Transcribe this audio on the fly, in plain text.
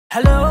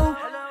Hello.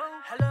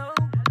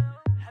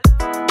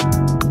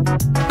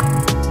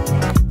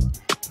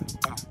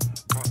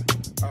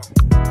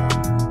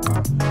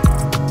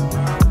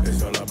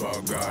 It's all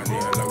about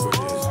Ghanaian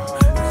languages.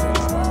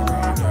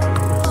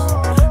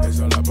 It's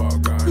all about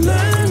Ghanaian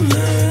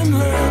languages. It's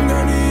all about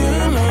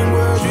Ghanaian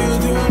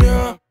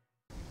languages.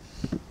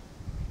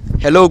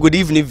 Hello, good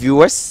evening,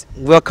 viewers.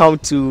 Welcome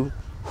to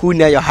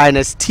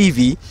Huniah-Yourhighness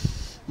TV.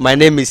 My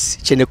name is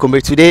Tsene Kome.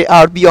 Today,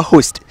 I'll be your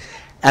host,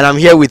 and I'm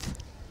here with Huniah-Yourhighness.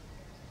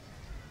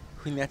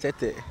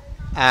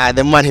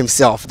 the man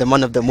himself, the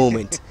man of the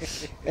moment.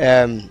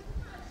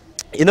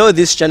 You know,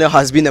 this channel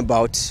has been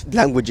about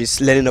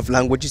languages, learning of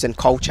languages and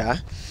culture.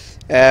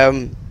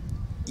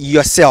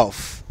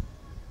 Yourself.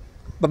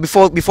 But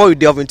before you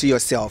delve into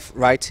yourself,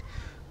 right?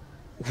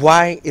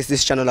 Why is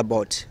this channel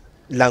about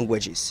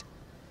languages?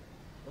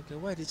 Okay,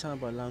 why the channel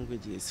about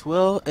languages?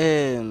 Well,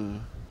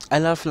 I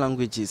love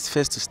languages,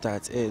 first to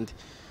start, and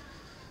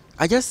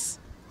I guess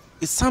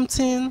it's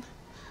something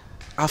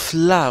I've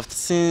loved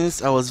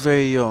since I was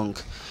very young.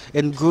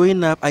 And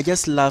growing up, I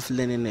just loved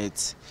learning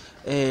it.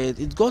 And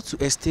it got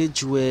to a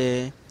stage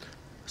where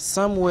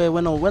somewhere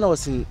when I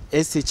was in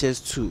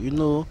SHS 2, you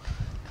know,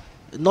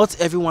 not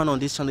everyone on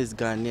this channel is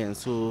Ghanaian.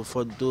 So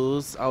for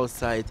those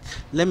outside,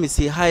 let me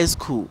say high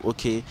school,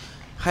 okay?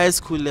 High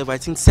school level, I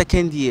think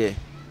second year.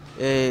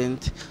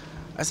 And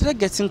I started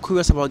getting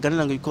curious about Ghanaian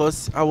language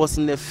because I was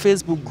in a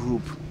Facebook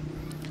group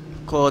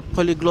called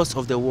Polyglots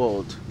of the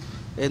World.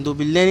 And they'll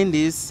be learning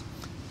this,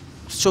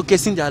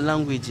 showcasing their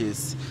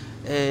languages.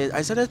 And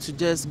I started to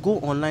just go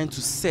online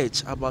to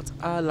search about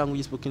our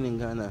languages spoken in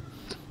Ghana.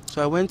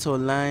 So I went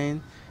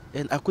online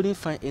and I couldn't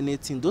find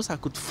anything. Those I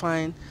could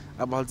find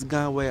about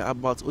Ghana were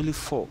about only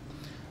 4.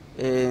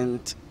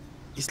 And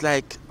it's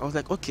like, I was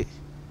like, okay,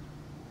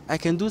 I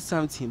can do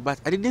something,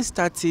 but I didn't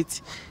start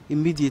it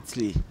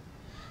immediately.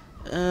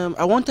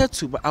 I wanted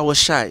to, but I was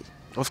shy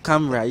of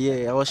camera.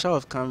 Yeah, I was shy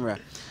of camera.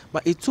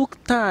 But it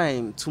took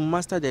time to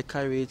master the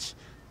courage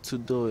to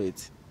do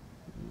it.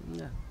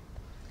 Yeah.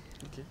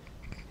 Okay.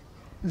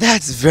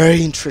 That's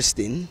very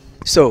interesting.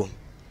 So,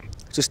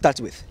 to start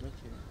with,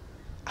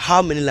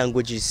 how many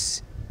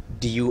languages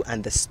do you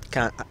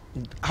understand?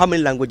 How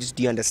many languages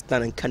do you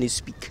understand and can you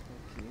speak?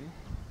 Okay.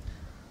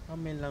 How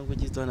many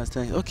languages do I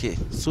understand? Okay,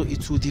 so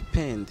it will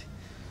depend.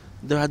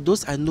 There are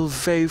those I know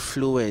very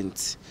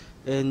fluent,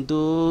 and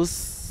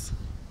those,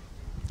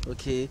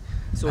 okay,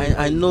 so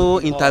I know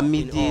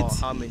intermediate.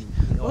 How many?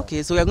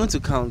 Okay, so we are going to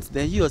count.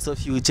 Then you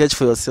yourself, you will judge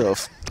for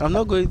yourself. I'm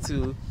not going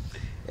to,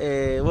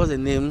 what's the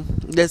name?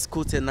 Let's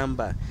quote a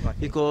number. Okay.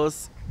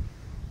 Because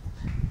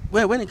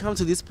when it comes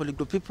to this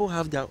polyglot, people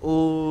have their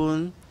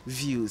own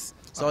views.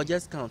 So I'll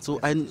just count. So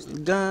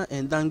Ga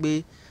and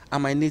Dangme are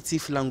my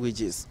native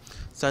languages.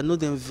 So I know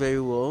them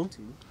very well.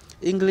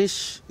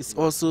 English is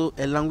also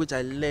a language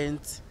I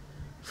learned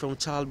from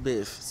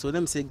childbirth. So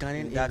let me say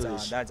Ghanaian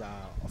English. That's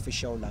our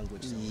official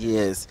language. So.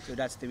 Yes. So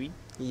that's 3.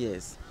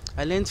 Yes.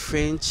 I learned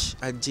French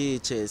at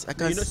GHS. I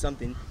can You know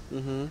something?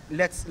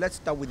 Let's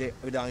start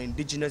with our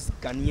indigenous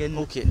Ghanaian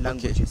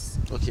languages.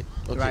 Okay.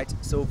 Right.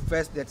 So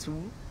first the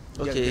 2.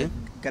 Okay.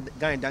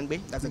 Ga and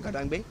Dangme. That's a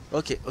Ga-Dangme.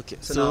 Okay.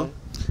 So So now,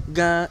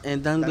 Ga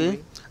and Dangme.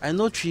 Dangme. I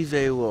know 3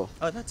 very well.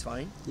 Oh, that's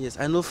fine. Yes,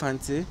 I know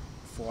Fante.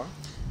 4.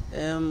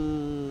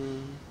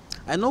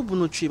 I know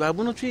Bono tree, but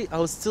Bono tree I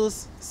will still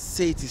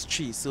say it is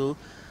 3, so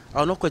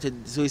I'll not quite it,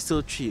 so it's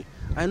still 3.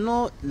 I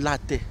know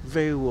Latte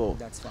very well.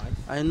 That's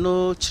 5. I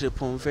know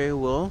Chirepon very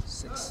well.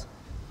 6.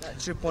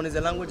 Chirepon is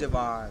a language of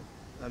our,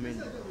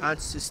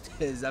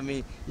 ancestors.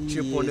 Chirepon,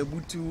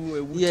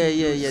 Ebutu,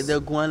 Yeah, the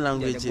Guan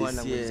languages. Yeah, the Guan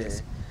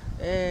languages.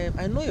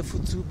 I know a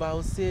Futu, but I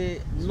would say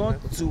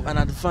not to an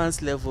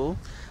advanced level.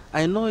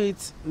 I know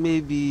it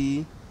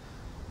maybe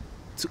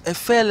to a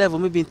fair level,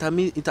 maybe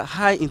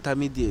high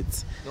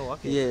intermediate. Oh,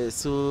 okay. Yeah,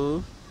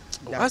 so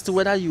as to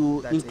whether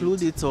you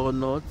include it or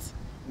not,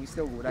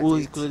 we'll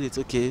include it.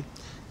 Okay,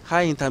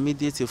 high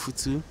intermediate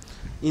Futu,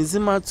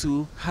 Inzima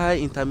to high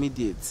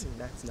intermediate.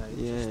 That's nice.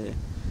 Yeah,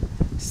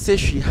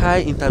 Seshi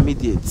high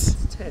intermediate.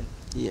 10.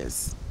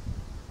 Yes.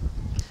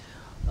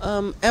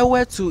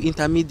 Ewe to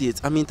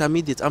intermediate. I'm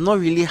intermediate. I'm not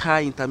really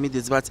high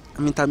intermediate, but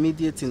I'm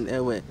intermediate in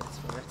Ewe.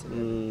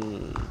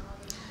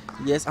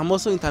 Yes, I'm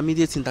also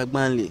intermediate in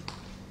Dagbon.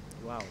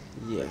 Wow.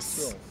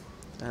 Yes,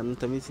 I'm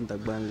intermediate in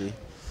Dagbon.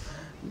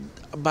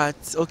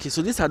 But okay,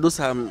 so these are those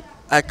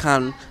I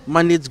can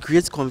manage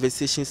great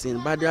conversations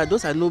in. But there are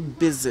those I know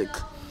basic,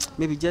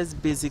 maybe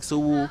just basic. So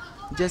we'll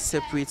just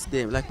separate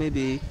them. Like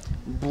maybe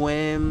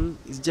Bohem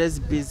is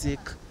just basic.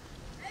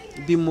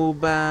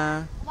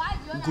 Bimoba,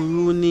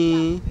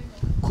 Guruni,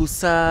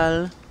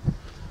 Kusal,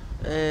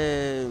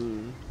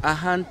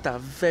 Ahanta,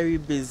 very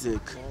basic.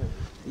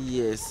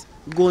 Yes.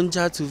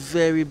 Gonja to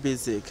very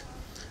basic.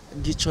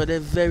 Gichode,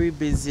 very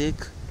basic.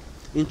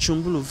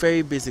 Inchumbulu,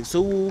 very basic.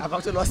 So we'll, I've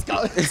actually lost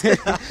count.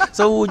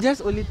 so we'll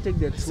just only take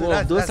the 12.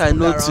 So those I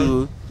know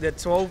to. The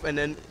 12 and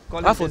then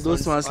half of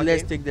those ones, okay,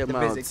 let's take them the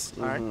out. Basics.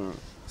 All right.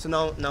 So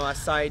now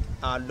aside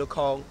our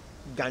local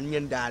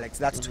Ghanaian dialects,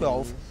 that's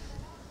 12.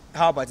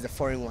 How about the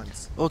foreign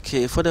ones?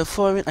 Okay, for the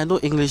foreign, I know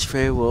English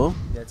very well.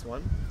 That's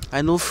one.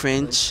 I know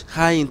French,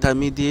 high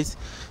intermediate,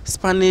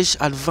 Spanish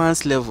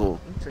advanced level.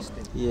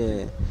 Interesting.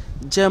 Yeah,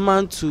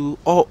 German to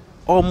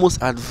almost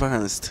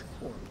advanced.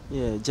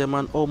 Yeah,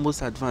 German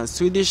almost advanced.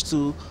 Swedish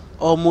to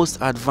almost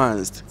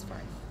advanced. That's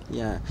fine.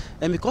 Yeah,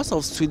 and because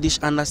of Swedish,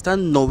 I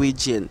understand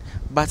Norwegian,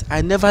 but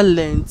I never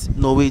learned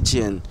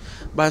Norwegian.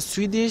 But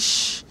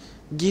Swedish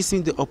gives me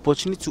the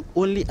opportunity to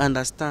only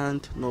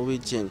understand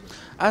Norwegian.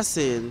 As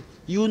in,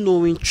 you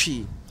knowing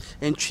tree,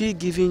 and tree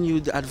giving you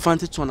the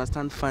advantage to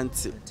understand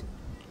fancy.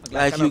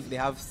 Like kind of they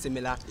have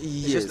similar.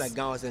 Yes. It's just like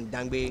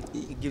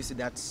Ga-Dangme, it gives you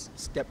that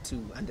step to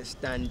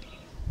understand,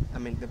 I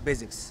mean, the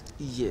basics.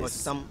 Yes. Or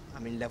some, I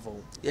mean,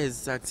 level.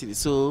 Exactly.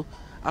 So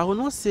I will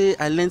not say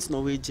I learned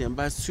Norwegian,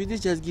 but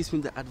Swedish just gives me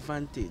the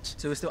advantage.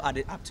 So we still add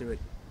it up to it.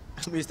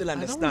 We still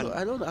understand.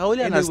 I don't know. I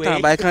only Anyway,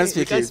 understand, but I can't speak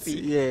you can't it.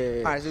 speak. Yeah.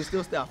 Alright, so we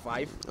still stay at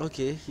 5.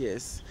 Okay.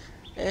 Yes.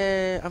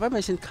 Have I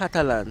mentioned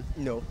Catalan?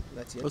 No,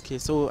 that's it. Okay.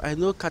 So I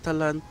know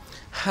Catalan,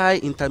 high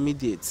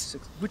intermediate. So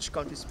which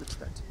country speaks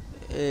that?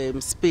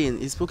 Spain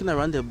is spoken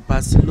around the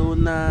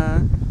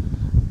Barcelona,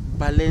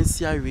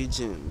 Valencia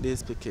region. They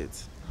speak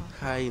it.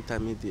 High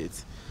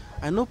intermediate.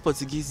 I know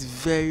Portuguese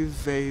very,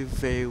 very,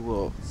 very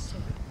well.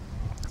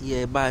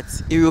 Yeah, but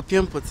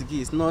European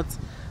Portuguese, not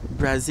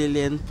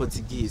Brazilian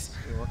Portuguese.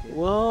 Okay.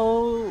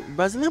 Well,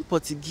 Brazilian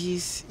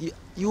Portuguese,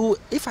 you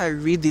if I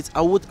read it,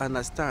 I would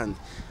understand.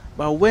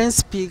 But when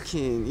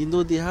speaking, you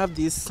know, they have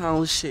these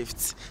sound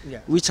shifts,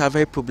 Yeah. which are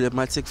very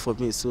problematic for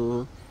me.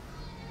 So,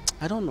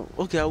 I don't know.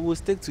 Okay, I will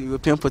stick to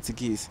European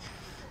Portuguese.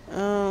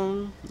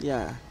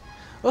 Yeah.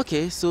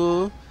 Okay,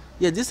 so,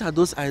 yeah, these are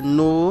those I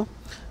know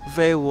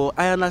very well.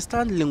 I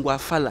understand lingua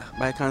fala,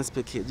 but I can't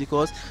speak it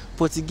because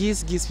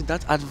Portuguese gives me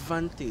that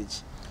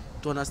advantage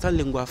to understand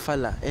lingua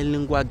fala and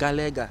lingua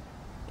galega.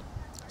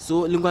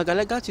 So lingua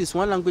galega is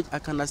one language I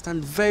can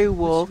understand very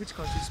well. Which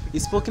country speaks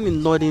It's spoken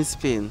in northern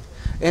Spain,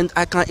 and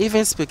I can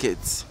even speak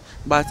it,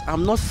 but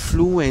I'm not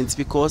fluent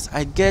because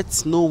I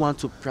get no one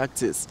to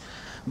practice.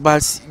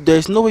 But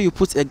there's no way you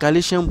put a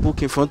Galician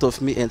book in front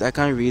of me and I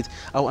can't read.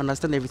 I'll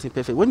understand everything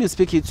perfect. When you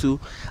speak it too,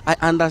 I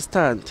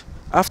understand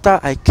after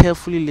I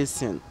carefully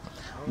listen.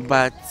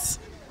 But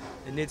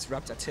it needs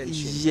rapt attention.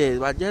 yeah,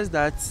 but just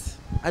that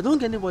I don't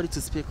get anybody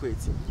to speak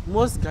with.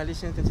 Most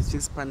Galicians tend to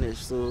speak Spanish,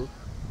 so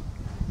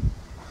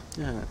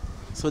yeah.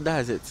 So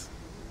that's it.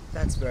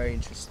 That's very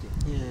interesting.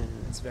 Yeah.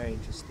 That's very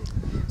interesting.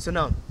 So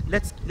now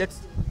let's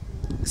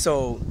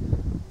so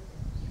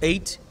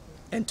 8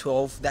 and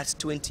 12, that's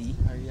 20.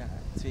 Yeah.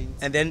 20.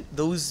 And then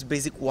those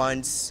basic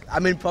ones, I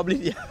mean,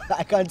 probably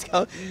I can't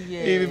count.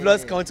 Yeah. We've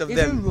lost count of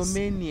even them.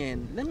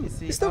 Romanian. Let me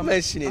see. Stop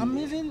mentioning. I'm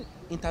even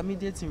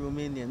intermediate in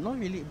Romanian. Not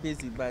really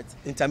basic, but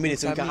Intermediate,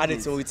 so we can add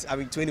it. So it's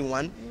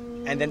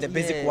 21, and then the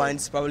basic yeah.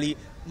 ones probably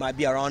might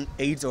be around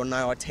 8 or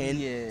 9 or 10.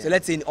 Yeah. So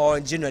let's say,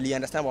 or generally,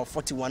 understand about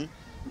 41,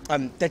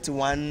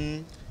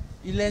 31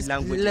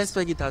 languages. Let's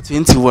make it at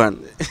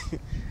 21.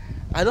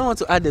 I don't want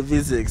to add the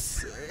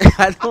basics.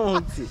 I don't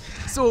want to.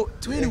 So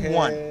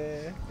 21. Yeah.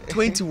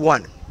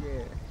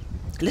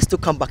 Let's still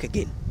come back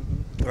again,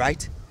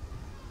 right,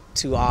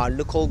 to our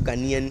local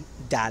Ghanaian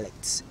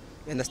dialects.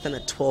 You understand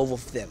that 12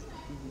 of them.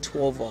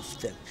 12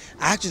 of them.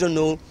 I actually don't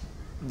know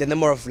the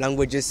number of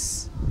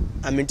languages.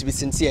 I mean, to be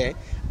sincere,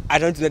 I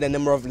don't know the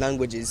number of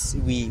languages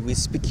we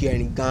speak here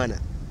in Ghana.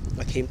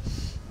 Okay,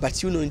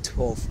 but you know, in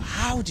 12,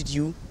 how did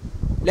you?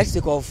 Let's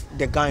take off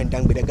the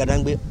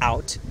Ga-Dangme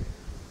out,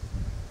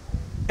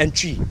 and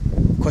tree,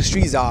 because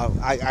trees are.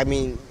 I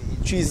mean,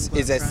 trees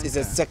is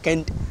a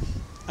second.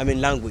 I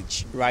mean,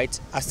 language, right?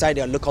 Aside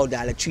their local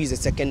dialect, tree is a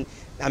second.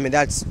 I mean,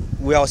 that's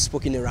well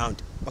spoken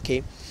around.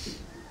 Okay,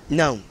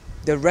 now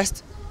the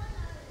rest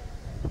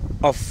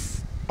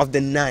of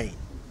the 9,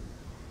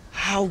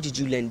 how did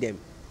you learn them?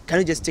 Can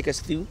you just take us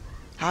through?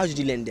 How did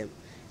you learn them?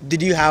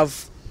 Did you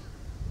have,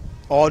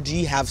 or do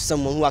you have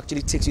someone who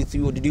actually takes you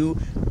through, or did you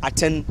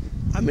attend,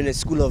 I mean, a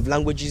school of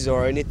languages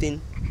or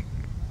anything?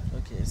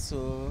 Okay,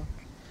 so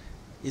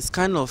it's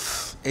kind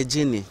of a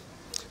journey.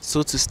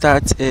 So to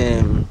start,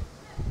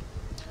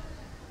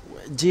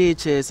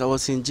 GHS, I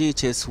was in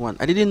GHS 1.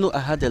 I didn't know I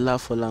had a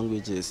love for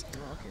languages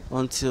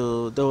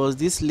until there was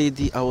this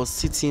lady I was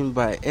sitting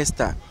by,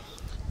 Esther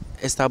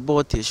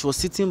Bote. She was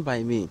sitting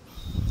by me,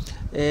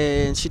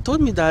 and she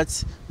told me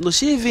that, no,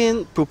 she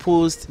even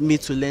proposed me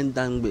to learn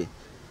Dangme.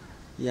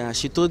 Yeah,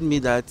 she told me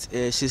that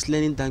she's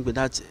learning Dangme,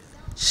 that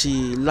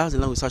she loves the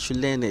language, so I should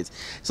learn it.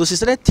 So she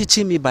started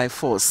teaching me by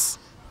force,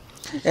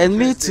 and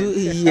me too.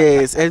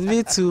 Yes, and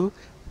me too.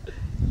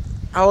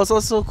 I was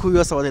also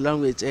curious about the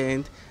language,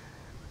 and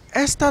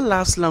Esther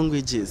loves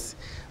languages,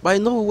 but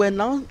you know, we're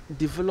now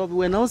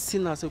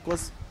seeing ourselves,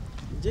 because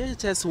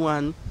JHS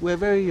 1, we're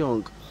very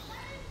young.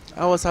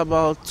 I was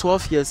about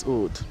 12 years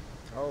old.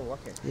 Oh,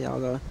 okay.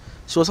 Yeah,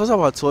 she was also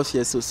about 12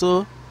 years old.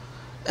 So,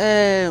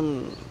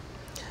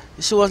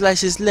 she was like,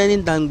 she's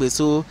learning Dangme,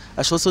 so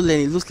I should also learn.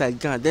 It looks like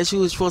Gan. Then she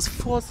was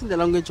forcing the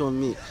language on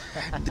me.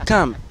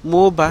 Come,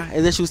 Moba,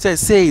 and then she would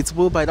say it,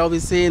 Moba, and I'll be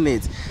saying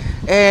it.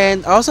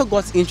 And I also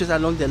got interested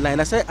along the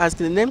line. I started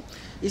asking the name.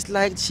 it's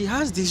like she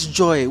has this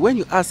joy. When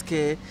you ask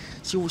her,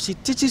 she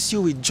teaches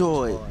you with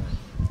joy.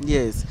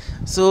 Yes.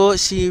 So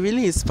she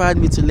really inspired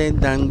me to learn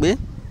Dangme.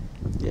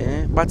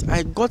 Yeah. But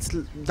I got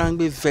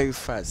Dangme very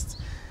fast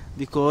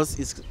because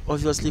it's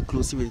obviously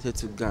closely related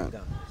to Ga.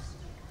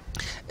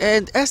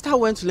 And Esther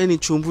went to learn in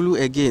Chumbulu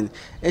again,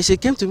 and she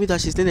came to me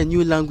that she's learning a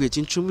new language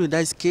in Chumbulu.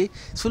 That is K.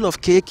 It's full of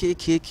K, K,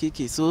 K, K,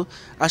 K. So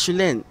I should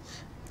learn.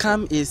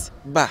 Kam is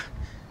Ba.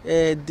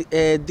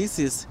 This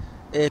is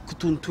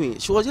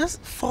Kutuntui. She was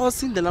just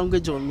forcing the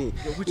language on me.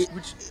 Which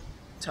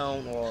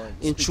town or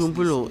in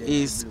Chumbulu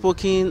is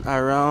spoken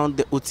around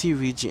the Oti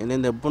region and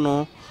then the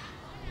Bono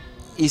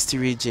East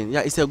region.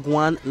 Yeah, it's a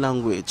Guan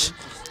language.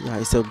 Yeah,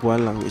 it's a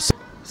Guan language.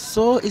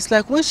 So it's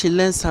like when she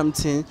learns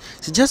something,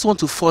 she just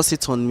wants to force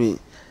it on me.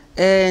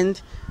 And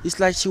it's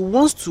like she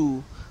wants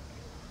to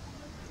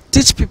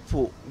teach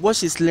people what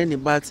she's learning,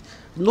 but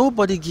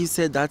nobody gives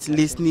her that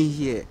listening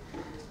here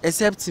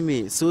except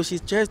me. So she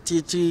just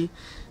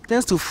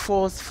tends to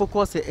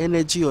focus her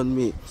energy on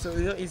me. So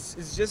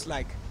it's just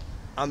like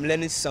I'm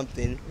learning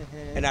something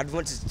and I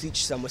want to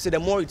teach someone. So the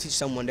more you teach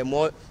someone, the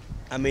more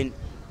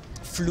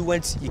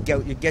fluent you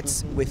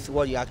get with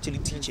what you're actually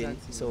teaching.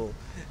 Exactly. So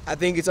I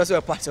think it's also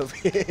a part of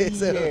it.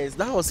 So yes,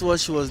 that was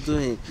what she was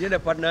doing. You're the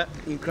partner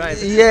in crime.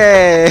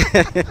 Yeah.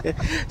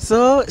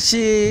 So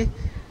she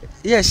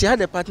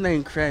had a partner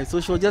in crime. So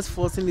she was just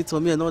forcing it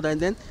on me and all that.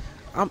 And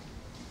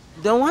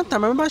then one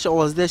time I remember she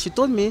was there. She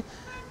told me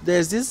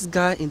there's this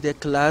guy in the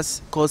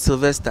class called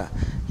Sylvester.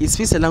 He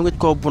speaks a language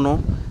called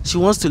Bono. She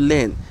wants to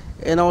learn.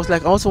 And I was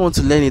like, I also want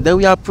to learn it. Then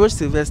we approached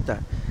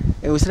Sylvester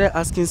and we started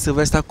asking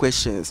Sylvester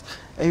questions.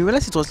 And we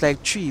realized it was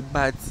like tree,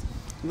 but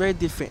very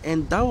different.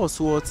 And that was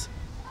what,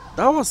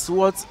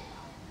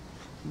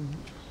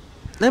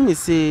 let me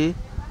say,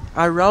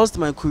 aroused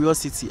my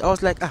curiosity. I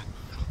was like,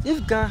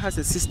 if Ga has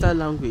a sister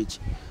language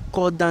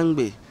called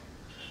Dangme,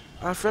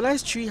 I've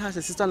realized tree has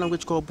a sister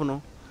language called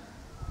Bono.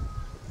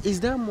 Is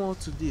there more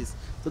to this?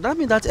 So that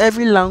means that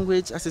every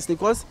language has a,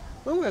 because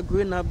when we were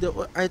growing up,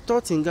 I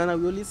thought in Ghana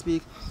we only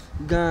speak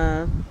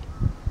Ga,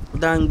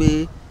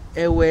 Dangme,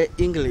 Ewe,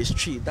 English,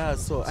 tree.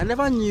 That's all. I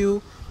never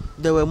knew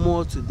there were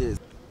more to this.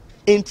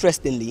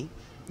 Interestingly,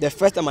 the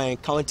first time I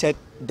encountered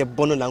the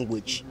Bono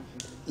language,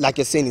 like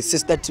you're saying,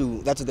 sister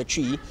to that of the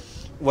tree,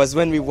 was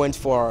when we went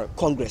for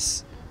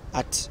Congress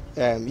at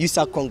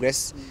USAC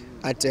Congress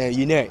at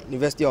Huniah,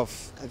 University of,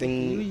 I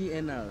think.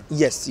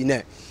 Yes,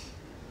 Huniah.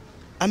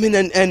 I mean,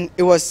 and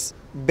it was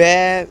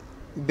bare,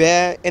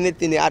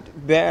 anything they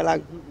had, bare,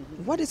 like,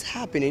 what is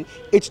happening?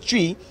 It's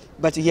tree,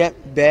 but yeah,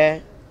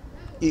 bare,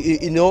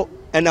 you know,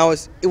 and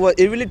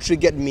it really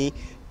triggered me.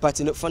 But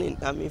you know, funny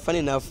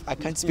enough, I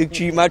can't speak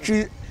tree. My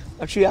tree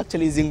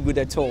actually isn't good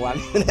at all. I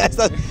mean, I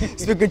start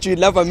speaking tree,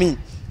 love for me.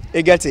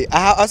 You get it.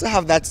 I also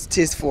have that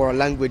taste for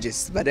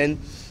languages, but then,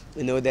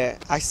 you know, the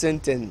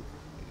accent and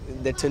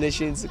the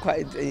tonation is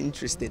quite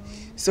interesting.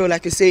 So,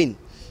 like you're saying,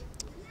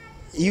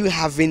 you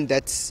having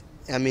that,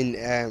 I mean,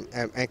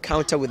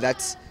 encounter with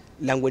that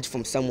language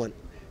from someone,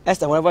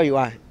 Esther, wherever you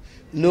are,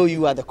 know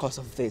you are the cause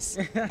of this,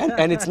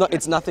 and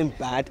it's nothing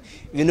bad.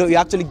 You know, it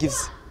actually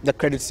gives the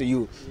credit to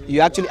you.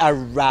 You actually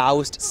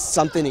aroused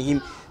something in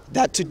him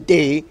that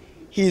today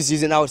he's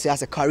using, I would say,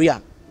 as a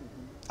career.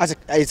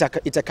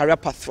 It's a career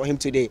path for him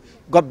today.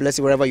 God bless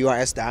you wherever you are,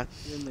 Esther.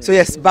 So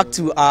yes, back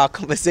to our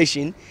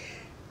conversation.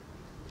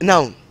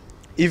 Now,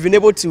 you've been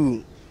able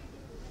to,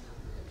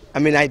 I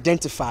mean,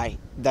 identify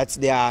that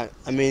they are,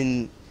 I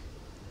mean,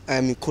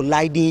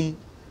 colliding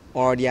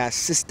or they are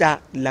sister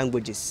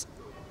languages.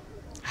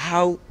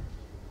 How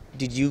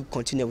did you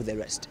continue with the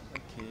rest?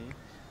 Okay,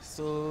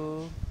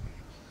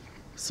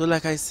 so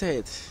like I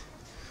said,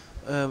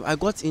 I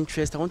got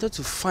interest. I wanted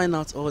to find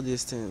out all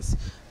these things,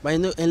 but you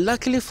know, and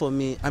luckily for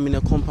me, I'm in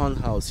a compound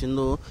house. You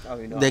know,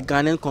 the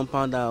Ghanaian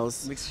compound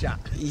house. Mixture.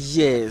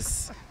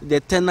 Yes, the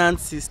tenant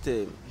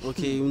system.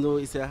 Okay, you know,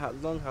 it's a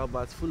long house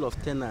but full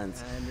of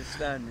tenants. I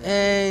understand. Yeah.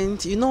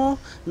 And you know,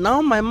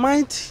 now my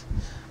mind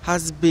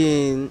has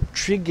been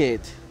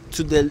triggered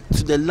to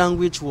the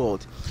language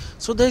world.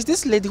 So there's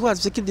this lady who was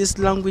speaking these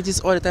languages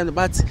all the time,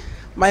 but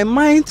my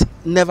mind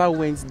never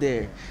went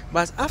there.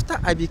 But after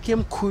I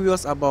became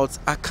curious about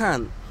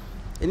Akan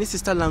and his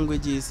sister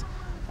languages,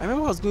 I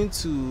remember I was going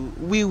to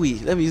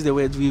Wiwi. Let me use the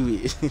word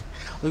Wiwi.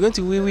 I was going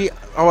to Wiwi.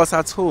 I was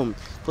at home.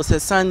 It was a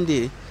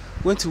Sunday.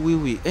 Went to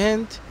Wiwi,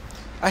 and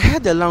I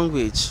heard the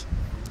language.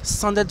 It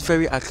sounded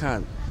very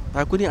Akan, but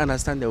I couldn't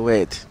understand the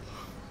word.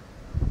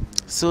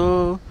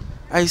 So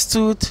I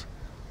stood.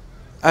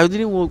 I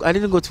didn't go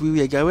to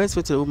Wiwi again. I went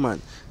to the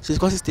woman. She's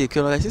called Sister Kome.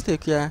 I was like, Sister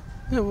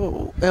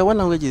Kome, what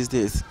language is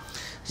this?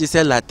 She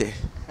said latte.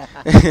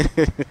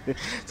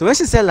 So when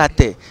she said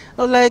latte,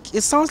 I was like,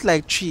 it sounds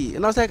like tree.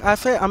 And I was like,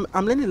 I'm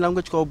learning a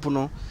language called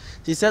Bono.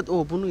 She said,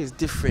 oh, Bono is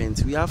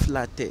different. We have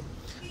latte.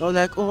 And I was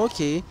like, oh,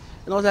 okay.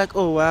 And I was like,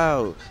 oh,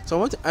 wow.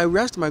 So I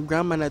rushed my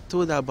grandma and I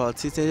told her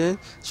about it. And then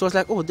she was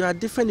like, oh, there are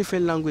different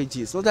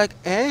languages. So I was like,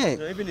 eh.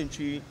 So even in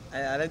tree,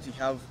 I like to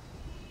have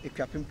a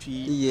Krapim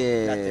tree,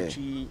 yeah. latte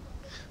tree.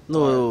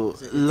 No,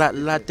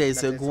 latte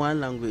is a Guan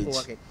language. Oh,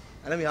 okay.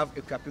 and then we have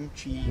a Krapim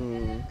tree,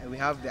 and we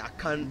have the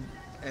Akan,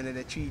 and then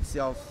the tree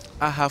itself.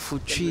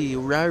 Ahafu tree,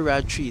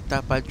 Rara tree,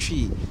 Tapa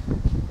tree.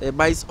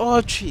 But it's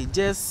all tree,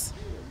 just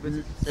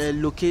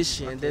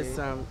location. Okay. There's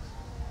some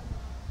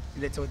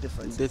Little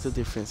difference. little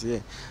difference, yeah.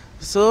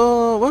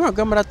 So when my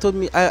grandmother told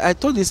me, I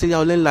told this lady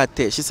I'll learn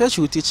latte. She said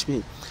she would teach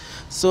me.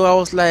 So I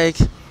was like,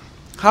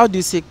 how do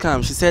you say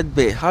come? She said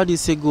be. How do you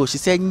say go? She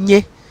said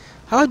nye.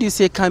 How do you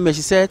say come here?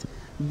 She said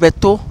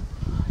beto.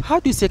 How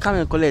do you say come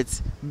and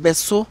collect?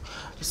 Beso.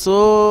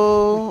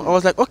 So I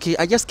was like, okay,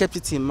 I just kept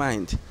it in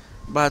mind.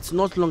 But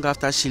not long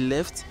after she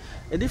left,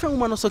 a different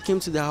woman also came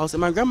to the house,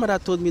 and my grandmother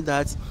told me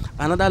that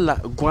another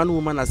Guan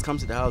woman has come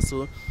to the house.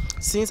 So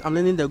since I'm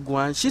learning the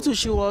Guan,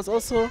 she was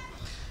also,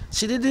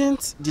 she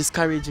didn't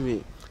discourage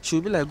me. She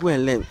would be like, go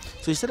and learn.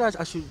 So she said that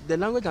I should, the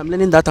language I'm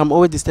learning that I'm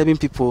always disturbing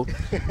people,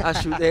 I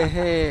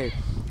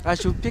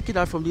should pick it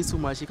up from this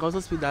woman. She can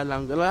also speak that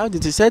language. Like, how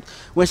did she said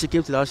when she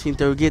came to the house, she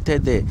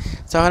interrogated there.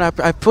 So when I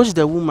approached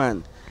the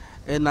woman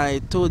and I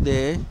told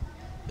her,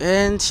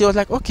 and she was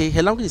like, okay,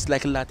 her language is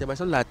like latte, but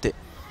it's not latte.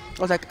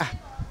 I was like,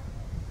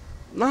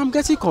 now I'm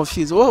getting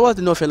confused. What was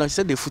the no language? She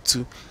said the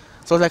futu.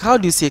 So I was like, how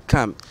do you say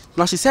come?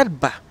 Now she said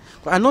ba.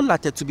 I know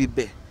latte to be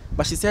be,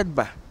 but she said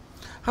ba.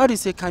 How do you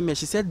say come here?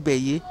 She said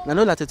beye. I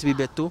know latte to be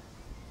beto.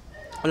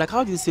 I'm like,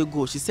 how do you say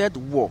go? She said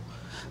wo.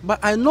 But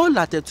I know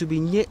latte to be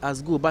nye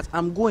as go, but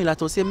I'm going latte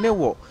to say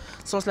mewo.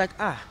 So I was like,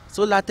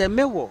 so latte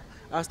mewo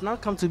has now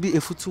come to be a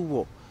futu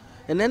wo.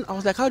 And then I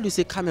was like, how do you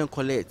say come and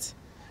collect?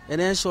 And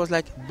then she was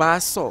like,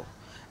 baso.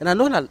 And I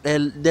know that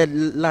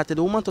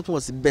the woman thought it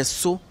was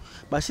beso,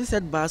 but she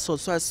said baso.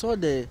 So I saw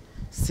the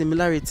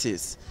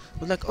similarities. I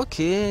was like,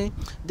 okay,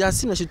 they are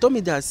similar. She told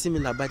me they are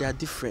similar, but they are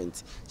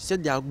different. She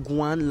said they are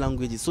Guan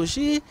languages. So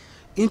she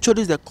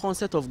introduced the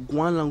concept of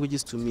Guan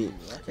languages to me.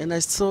 And I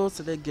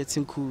started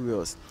getting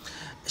curious.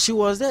 She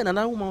was there, and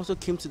another woman also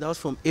came to the house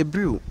from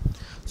Ebru.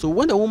 So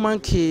when the woman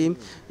came,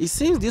 it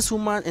seems this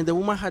woman and the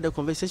woman had a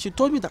conversation. She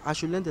told me that I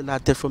should learn the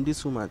latte from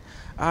this woman.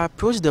 I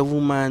approached the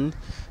woman,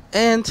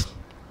 and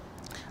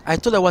I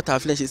told her what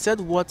I've learned. She said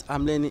what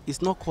I'm learning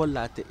is not called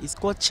latte, it's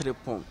called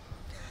chiripon.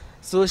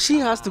 So she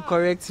has to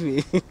correct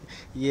me.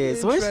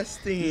 Yes.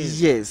 Interesting.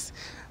 Yes.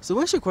 So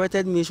when she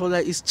corrected me, she was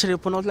like, it's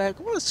chiripon. I was like,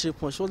 what's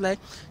chiripon? She was like,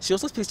 she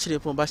also speaks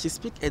chiripon, but she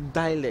speaks a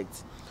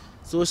dialect.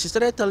 So she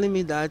started telling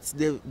me that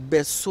the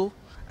beso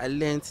I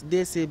learned,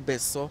 they say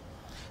beso.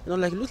 You know,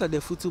 like, it looks like the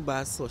futu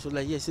baso. She was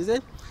like, yes. She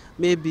said,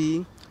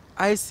 maybe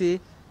I say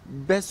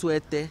beso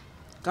ete.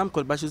 Come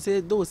call, but she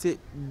said, those say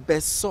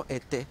beso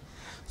ete.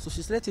 So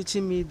she started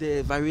teaching me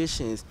the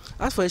variations.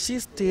 As for she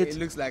stayed. It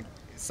looks like,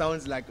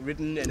 sounds like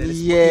written and then it's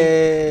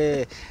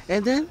yeah.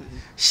 And then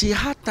she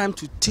had time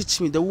to teach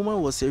me. The woman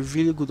was a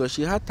really good one.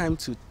 She had time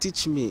to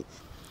teach me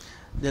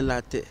the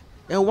latte.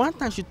 And one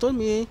time she told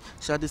me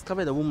she had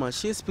discovered the woman.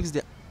 She speaks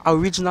the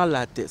original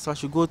latte, so I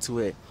should go to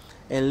her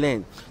and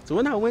learn. So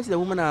when I went to the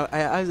woman, I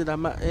asked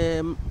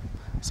her,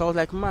 so I was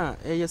like, ma,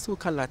 yes, who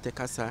can latte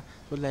kasa?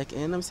 She was like,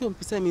 and I'm saying,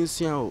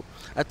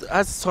 I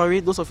asked, sorry,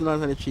 those of you not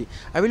understand the tree.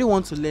 I really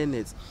want to learn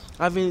it.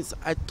 I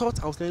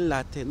thought I was learning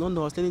latte. No,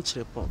 I was learning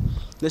chiripon.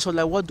 Then she was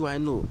like, what do I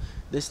know?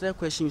 Then she started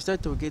questioning me,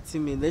 started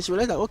interrogating me. Then she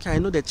was like, okay, I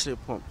know the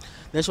chiripon.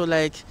 Then she was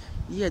like,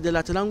 yeah, the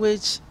latte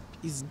language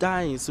is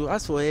dying. So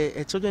as for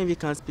her children even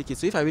can't speak it.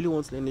 So if I really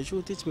want to learn it, she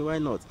will teach me, why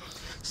not?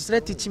 She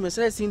started teaching me, I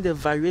started seeing the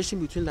variation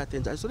between latte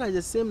and so like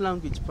the same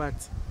language, but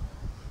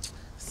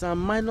some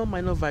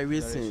minor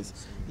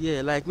variations.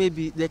 Yeah, like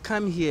maybe they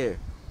come here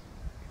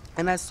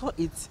and I saw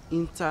it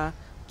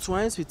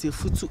intertwines with the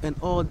futu and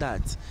all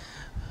that.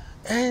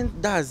 And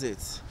that's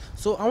it.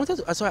 So I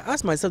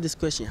asked myself this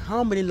question: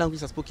 how many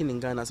languages are spoken in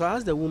Ghana? So I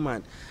asked the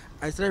woman,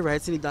 I started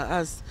writing it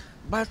down,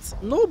 but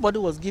nobody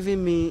was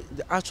giving me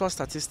the actual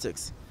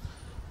statistics.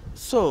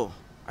 So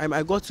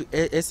I got to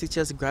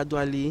SHS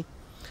gradually,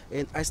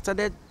 and I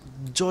started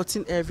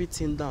jotting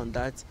everything down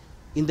that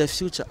in the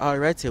future I'll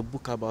write a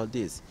book about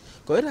this.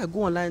 Because when I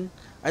go online,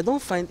 I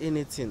don't find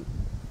anything.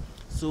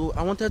 So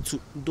I wanted to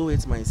do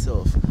it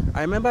myself.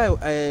 I remember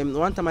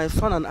one time I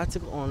found an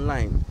article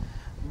online,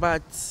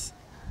 but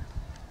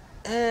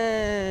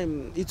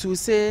it will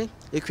say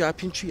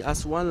Equiapin tree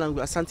as one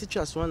language, Asante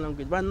tree as one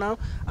language. But now,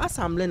 as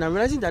I'm learning, I'm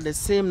realizing that the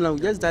same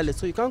language, just dialect,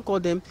 so you can't call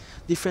them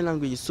different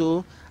languages.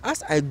 So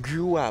as I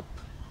grew up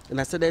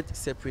and I started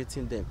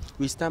separating them,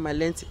 which time I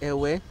learned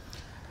Ewe,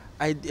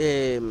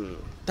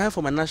 time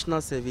for my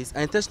national service,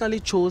 I intentionally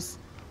chose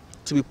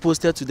to be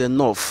posted to the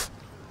north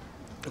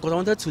because I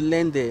wanted to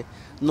learn the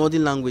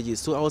northern languages.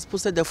 So I was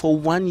posted there for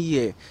 1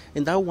 year,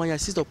 and that 1 year I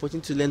seized the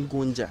opportunity to learn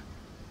Gonja,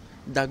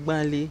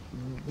 Dagbon,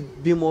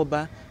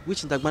 Bimoba,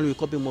 which in Dagbon we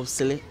call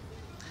Bimobsele,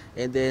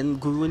 and then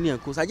Guruni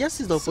and Kos. I just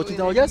seized the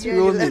opportunity. I was just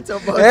roaming.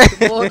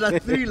 About more than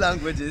 3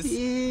 languages.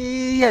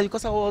 Yeah,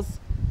 because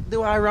they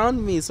were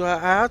around me, so I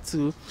had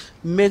to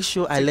make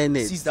sure I learn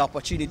it. Seize the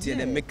opportunity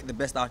and then make the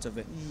best out of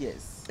it.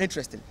 Yes.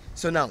 Interesting.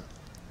 So now,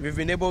 we've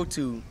been able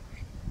to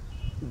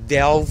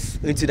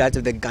delve into that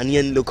of the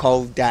Ghanaian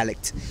local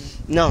dialect.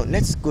 Now,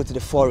 let's go to the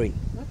foreign.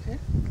 Okay.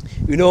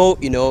 You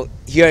know,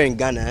 here in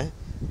Ghana,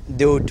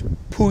 they would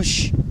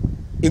push,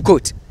 in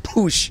quote, push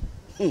push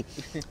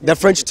the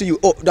French to you.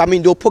 Oh, I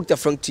mean, they'll poke the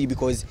French to you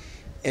because,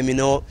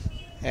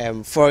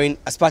 foreign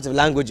as part of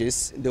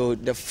languages, though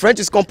the French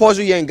is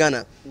compulsory here in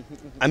Ghana.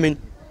 I mean,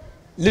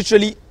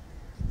 literally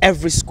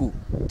every school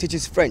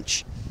teaches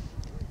French.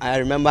 I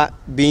remember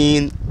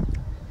being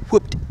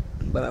whipped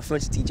by my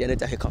French teacher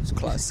anytime he comes to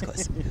class,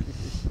 because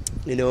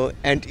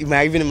and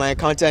even in my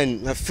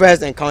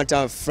first encounter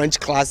of French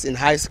class in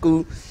high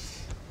school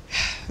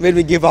made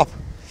me give up.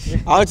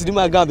 I want to do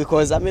my Ga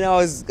because I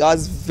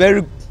was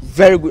very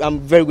good. I'm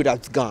very good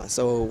at Ga,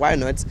 so why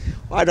not?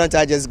 Why don't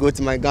I just go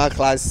to my Ga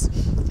class,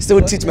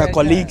 still teach my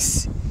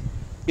colleagues?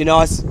 I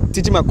was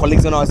teaching my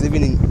colleagues when I was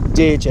living in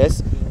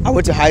JHS. I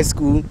went to high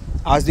school.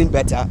 I was doing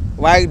better.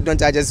 Why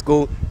don't I just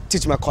go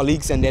teach my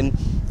colleagues and then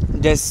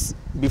just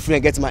before I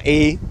get my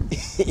A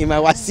in my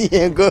WASI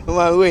and go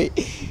my way?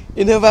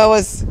 But I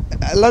was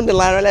along the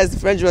line, I realized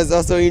French was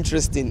also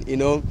interesting.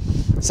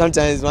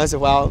 Sometimes once in a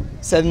while,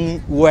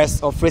 certain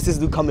words or phrases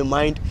do come in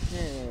mind.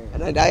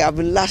 And I have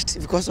been lashed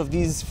because of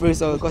these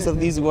phrases or because of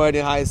these words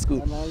in high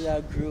school. And now you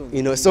are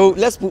grown. So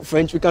let's put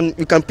French. We can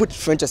put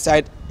French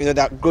aside.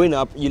 That growing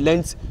up you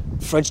learned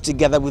French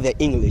together with the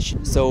English,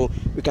 so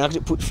we can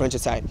actually put French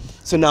aside.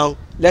 So now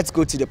let's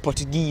go to the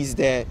Portuguese,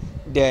 the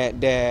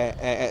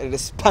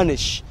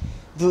Spanish.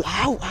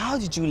 How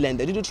did you learn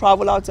that? Did you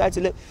travel outside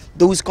to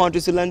those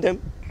countries to learn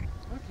them?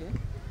 Okay.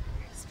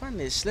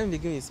 Spanish. Let me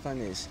begin with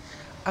Spanish.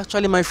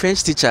 Actually, my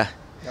French teacher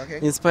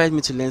inspired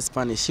me to learn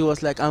Spanish. She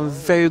was like, I'm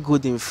very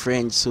good in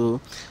French, so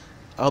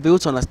I'll be able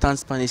to understand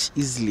Spanish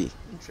easily.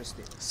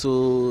 Interesting.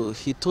 So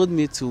he told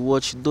me to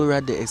watch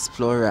Dora the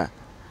Explorer.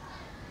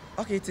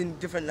 Okay, it's in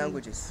different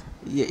languages.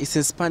 Yeah, it's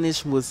in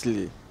Spanish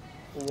mostly.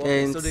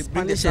 Okay, And so they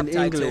bring the Spanish and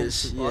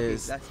subtitles English, okay,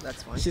 yes.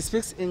 that's fine. She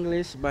speaks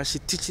English, but she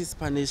teaches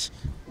Spanish.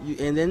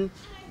 And then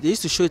they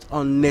used to show it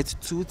on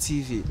Net2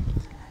 TV.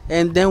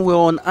 And then we're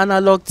on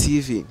analog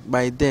TV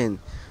by then.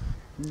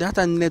 That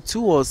and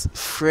Net2 was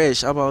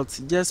fresh, about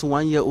just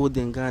 1 year old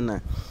in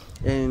Ghana.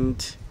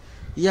 And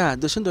yeah,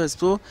 the show was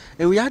so.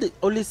 And we had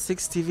only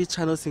 6 TV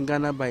channels in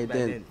Ghana by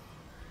then.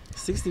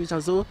 6 TV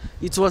channels, so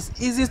it was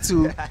easy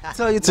to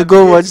tell you to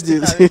go watch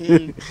this.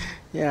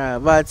 Yeah,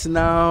 but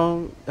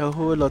now a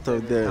whole lot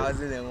of them.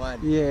 1001.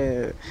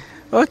 Yeah.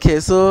 Okay,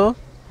 so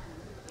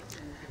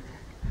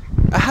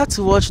I had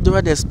to watch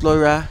Dora the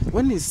Explorer.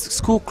 When his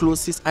school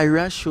closes, I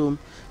rush home,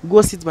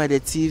 go sit by the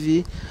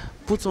TV,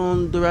 put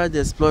on Dora the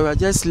Explorer,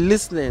 just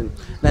listening.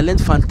 And I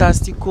learned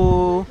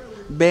Fantastico,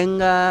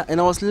 Benga, and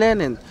I was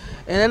learning.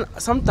 And then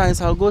sometimes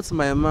I'll go to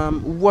my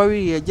mom,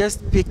 worry,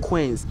 just pick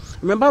coins.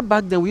 Remember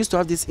back then we used to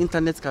have this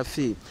internet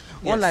cafe.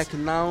 Yes. Unlike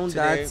now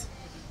Today,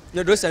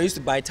 that... those times used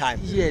to buy time.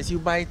 Yes, you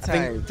buy I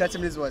time. think 30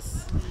 minutes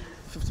was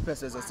 50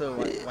 pesos or so,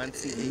 one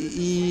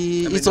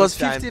CD. It was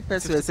 50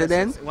 pesos, and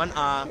then 1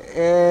 hour,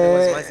 there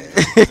was 1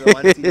 CD, so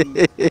 1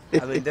 CD.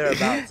 I mean,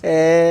 thereabouts.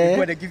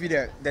 Before they give you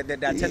the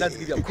attendant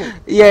give you a code.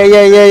 Yeah.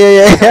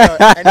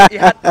 And then you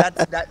had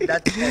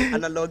that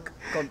analog,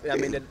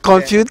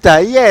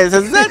 Computer, yes,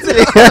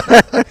 exactly.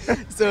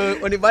 So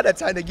when by the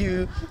time they give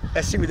you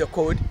a sheet with a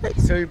code,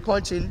 so you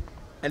punch in,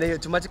 and then you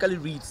automatically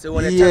read. So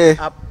when it turns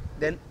up,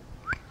 then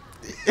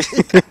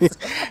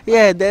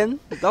yeah, then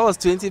that was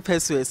 20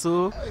 pesos.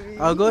 So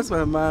I'll go to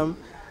my mom.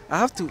 I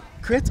have to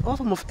create all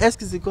form of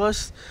excuse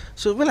because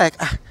she'll be like,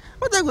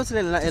 what do I go to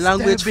learn a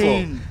language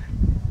for?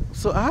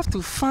 So I have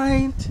to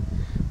find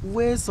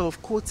ways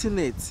of quoting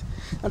it.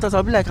 And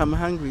I'll be like, I'm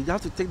hungry. You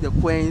have to take the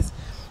coins.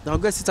 Then I'll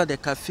go sit at the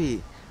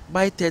cafe,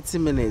 buy 30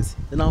 minutes.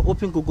 Then I'll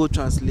open Google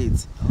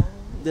Translate.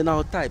 Then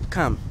I'll type,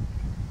 come,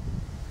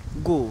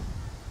 go,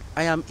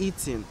 I am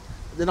eating.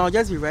 Then I'll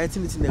just be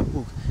writing it in a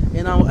book.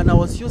 And I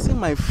was using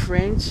my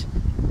French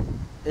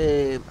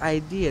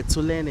idea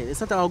to learn it.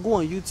 Sometimes I'll go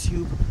on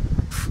YouTube,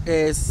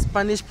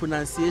 Spanish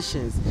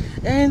pronunciations.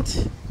 And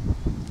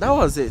that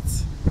was it.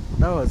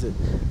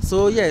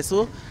 So yeah,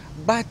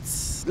 but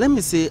let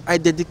me say, I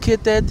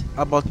dedicated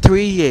about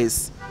 3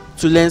 years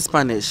to learn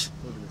Spanish.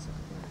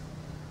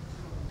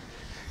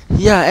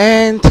 Yeah,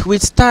 and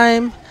with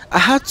time, I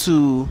had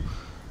to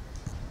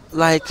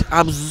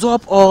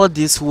absorb all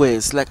these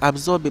words,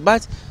 absorb it.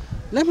 But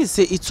let me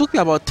say, it took me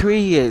about 3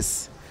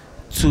 years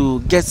to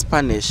get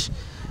Spanish.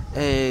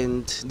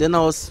 And then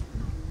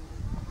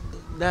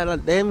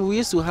then we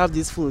used to have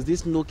these phones,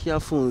 these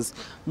Nokia phones,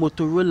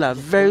 Motorola,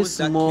 very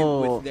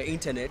small. With the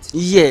internet.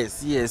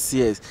 Yes.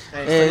 Ericsson.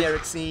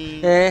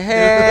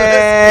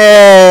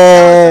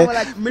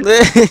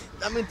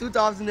 I mean,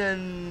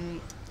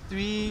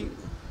 2003,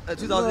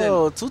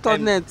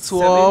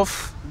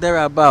 2012,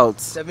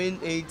 thereabouts. 7,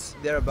 8,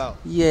 thereabout.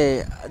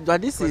 Yeah,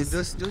 but this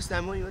is those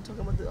time when you were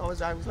talking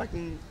about. I was like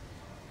in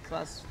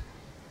class.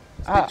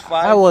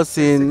 I was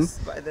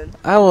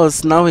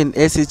now in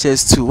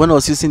SHS2 when I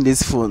was using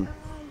this phone.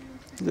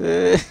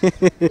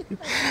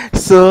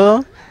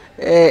 So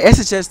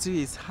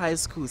SHS2 is high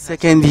school,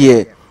 second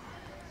year.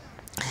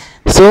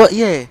 So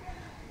yeah,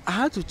 I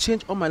had to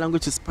change all my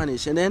language to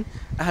Spanish, and then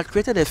I had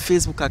created a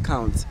Facebook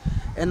account,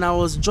 and I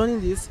was joining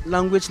this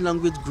language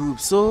group.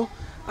 So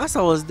as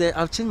I was there,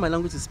 I've changed my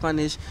language to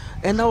Spanish,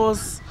 and I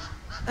was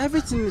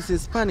everything is in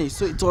Spanish,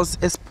 so it was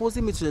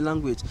exposing me to the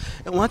language.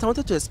 And once I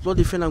wanted to explore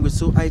different language,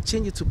 so I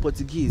changed it to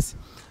Portuguese.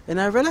 And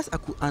I realized I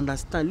could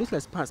understand, look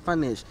like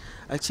Spanish.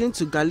 I changed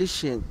to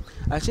Galician,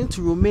 I changed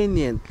to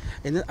Romanian,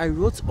 and then I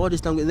wrote all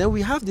this language. And then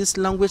we have this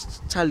language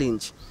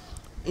challenge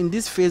in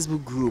this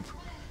Facebook group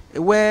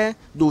where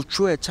they'll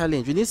throw a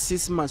challenge. Within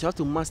 6 months, you have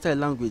to master a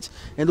language,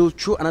 and they'll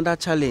throw another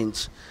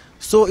challenge.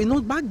 So, you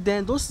know, back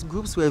then, those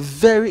groups were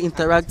very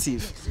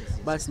interactive.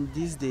 But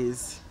these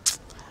days,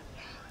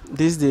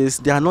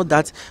 they are not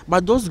that.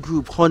 But those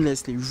groups,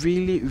 honestly,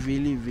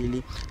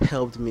 really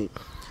helped me.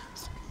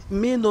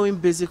 Me knowing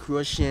basic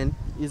Russian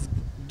is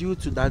due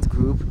to that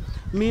group.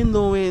 Me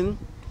knowing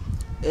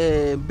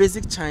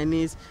basic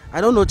Chinese,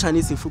 I don't know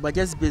Chinese in full, but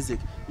just basic,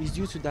 is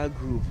due to that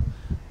group.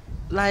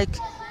 Like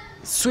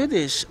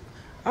Swedish,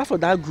 after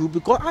that group,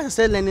 because I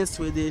started learning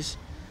Swedish,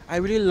 I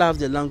really love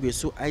the language,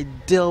 so I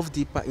delved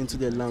deeper into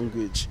the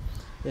language.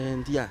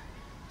 And yeah,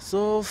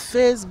 so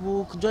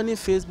Facebook, joining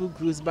Facebook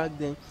groups back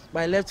then, but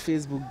I left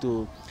Facebook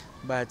though.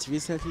 But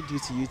recently, due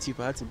to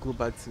YouTube, I had to go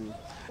back to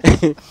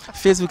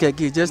Facebook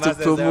again just to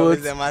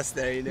promote. The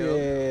master, you know.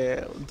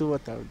 Yeah, do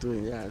what I'm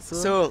doing. Yeah.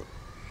 So,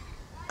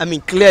 I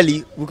mean,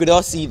 clearly, we could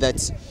all see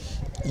that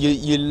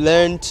you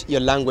learned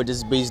your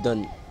languages based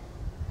on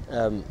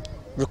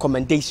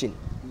recommendation.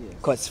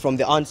 Because from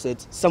the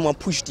onset, someone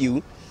pushed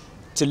you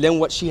to learn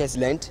what she has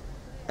learned,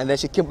 and then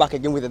she came back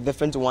again with a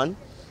different one.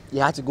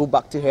 You had to go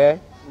back to her.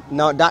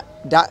 Now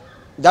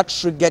that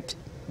triggered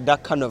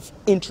that kind of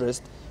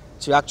interest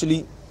to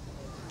actually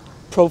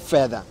probe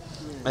further.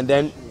 And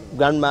then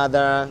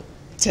grandmother,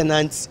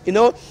 tenants. You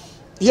know,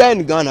 here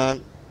in Ghana,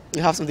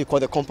 you have something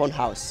called the compound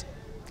house.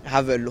 You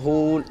have a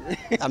whole,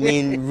 I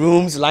mean,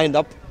 rooms lined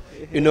up,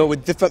 you know,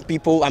 with different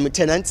people, I mean,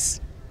 tenants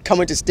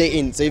coming to stay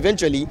in. So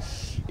eventually,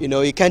 you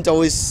know, you can't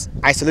always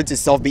isolate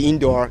yourself, be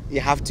indoor.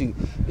 You have to,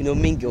 you know,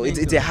 mingle.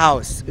 It's a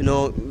house, you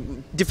know,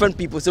 different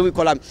people. So we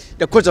call them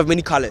the coat of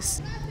many colors.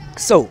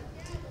 So,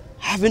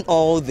 having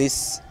all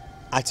this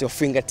at your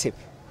fingertip,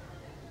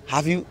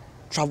 have you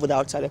traveled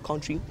outside the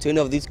country to any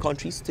of these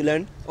countries to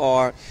learn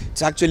or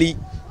to actually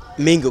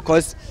mingle?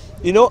 Because,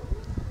 you know,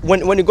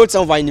 when you go to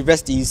some of our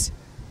universities,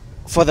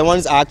 for the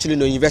ones I actually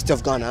know, University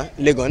of Ghana,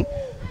 Legon,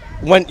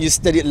 when you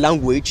study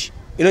language,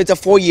 you know, it's a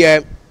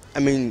 4-year, I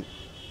mean,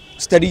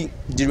 study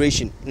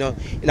duration, you know,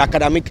 in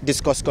academic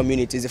discourse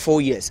community is 4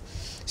 years.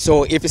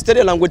 So if you study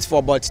a language for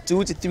about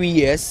 2 to 3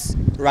 years,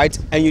 right,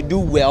 and you do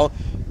well,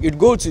 you'd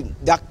go to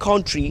that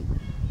country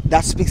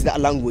that speaks that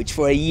language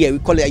for a year. We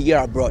call it a year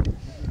abroad.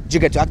 You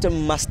get to actually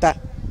master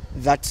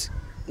that.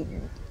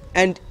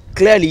 And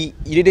clearly,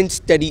 you didn't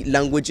study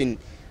language in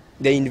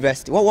the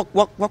university.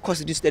 What course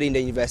did you study in the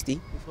university?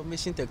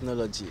 Information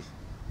technology.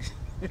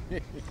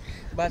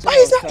 But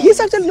he's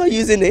actually not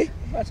using it.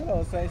 Bachelor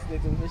of Science in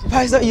Information.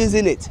 But he's not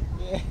using it.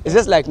 Yeah. It's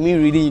just like me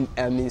reading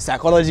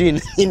psychology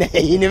in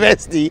a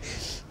university.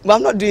 But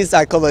I'm not doing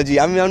psychology.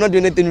 I mean, I'm not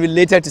doing anything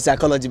related to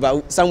psychology.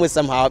 But some way,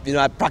 somehow, you know,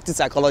 I practice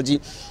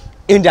psychology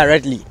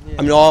indirectly.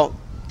 Yeah.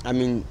 I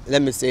mean,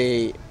 let me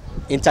say,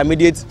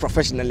 intermediate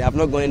professionally. I've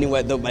not gone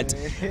anywhere though, but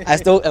I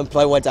still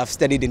employ what I've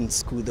studied in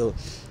school though.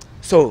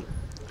 So,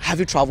 have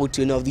you traveled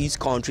to any of these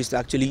countries to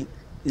actually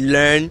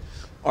learn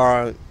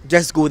or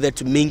just go there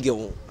to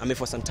mingle, I mean,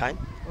 for some time?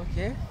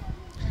 Okay.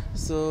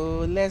 So,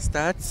 let's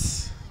start.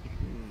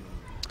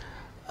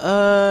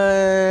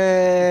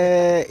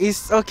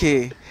 It's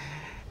okay.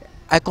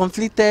 I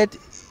completed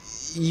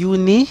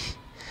uni.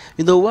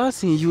 You know,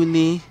 whilst in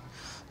uni,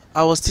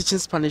 I was teaching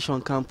Spanish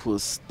on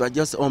campus, but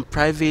just on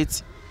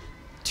private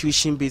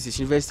tuition basis,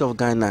 University of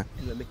Ghana.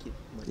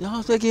 I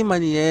was making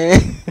money, yeah.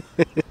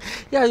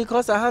 Yeah,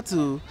 because I had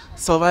to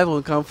survive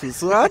on campus,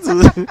 so I had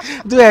to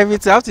do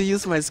everything. I have to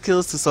use my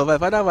skills to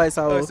survive. Otherwise,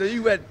 I will. So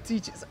you were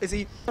teaching.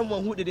 See,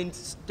 someone who didn't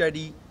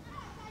study,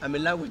 I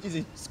mean, languages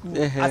in school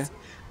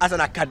as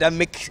an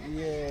academic.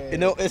 Yeah. You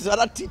know, it's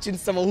rather teaching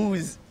someone who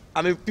is,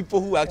 I mean,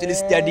 people who are actually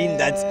studying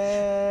that.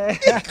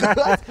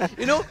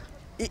 You know,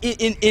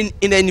 in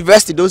the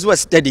university, those who are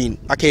studying,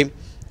 okay,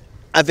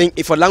 I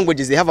think for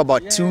languages they have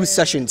about 2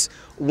 sessions.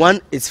 One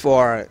is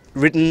for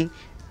written,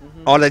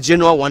 or the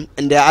general one,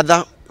 and the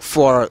other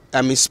for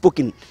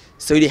spoken.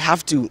 So they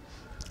have to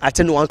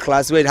attend one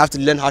class where they have to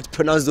learn how to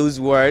pronounce those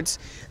words,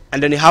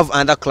 and then you have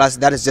another class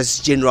that is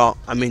just general.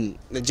 I mean,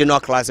 the general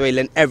class where you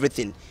learn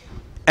everything.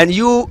 And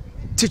you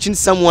teaching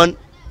someone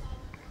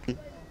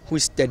who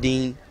is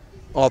studying,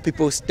 or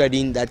people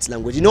studying that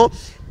language. You know,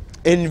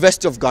 in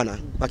University of Ghana,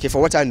 okay,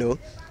 for what I know,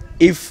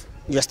 if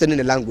you're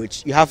studying a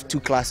language, you have 2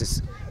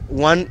 classes.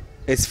 One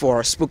is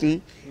for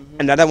spoken,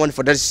 and the other one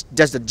for just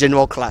the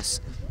general class.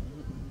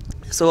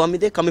 So I mean,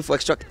 they're coming for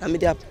extra. I mean,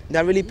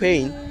 they're really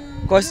paying,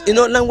 because you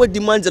know, language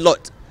demands a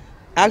lot.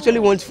 I actually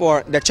went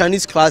for the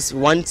Chinese class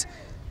once,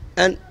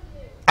 and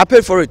I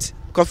paid for it.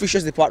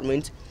 Confucius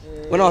department.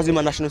 When I was in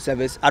my national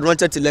service, I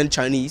wanted to learn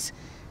Chinese.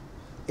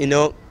 You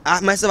know, I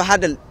myself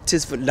had a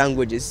taste for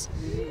languages,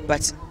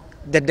 but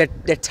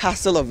the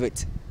tassel of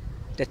it,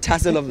 the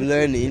tassel of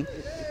learning.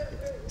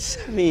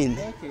 I mean,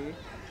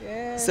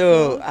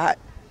 so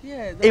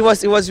Yeah, It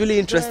was really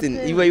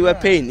interesting. You were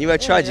paying. You were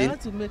charging. I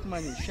had to make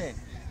money. Share.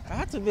 I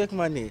had to make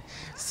money.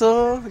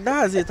 So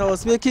that's it. I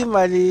was making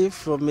money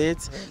from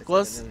it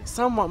because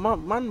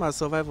man must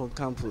survive on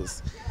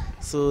campus.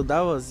 So that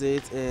was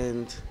it.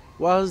 And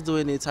while I was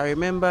doing it, I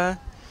remember,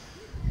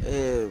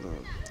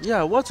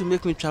 what will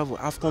make me travel?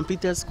 I've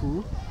completed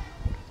school.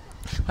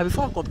 But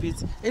before I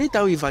complete,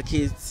 anytime we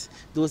vacate,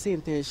 they will say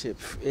internship.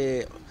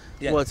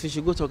 What we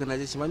should go to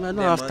organization. I mean, I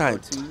don't have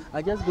time.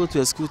 I just go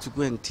to a school to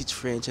go and teach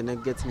French and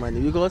then get money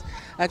because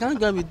I can't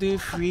go and be doing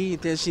free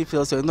internship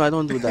elsewhere. No, I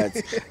don't do that.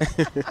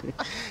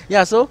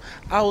 So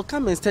I will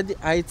come and study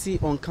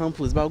IT on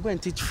campus, but I'll go and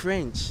teach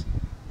French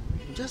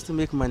just to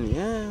make money.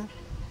 Yeah,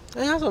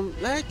 I have some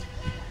like.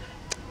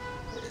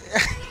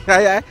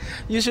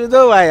 You should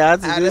know why I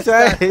had to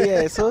do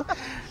it. So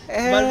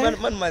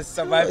man must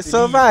survive.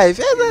 Survive,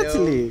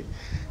 exactly. You know?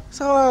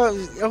 So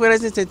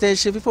organizing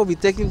internship, people will be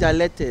taking their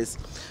letters.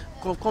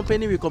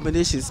 Company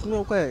recommendations.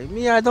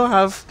 Me, I don't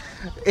have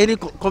any.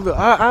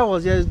 I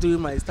was just doing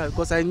my stuff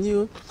because I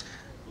knew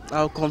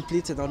I'll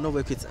complete and I'll not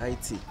work with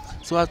IT.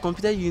 So I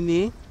completed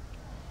uni,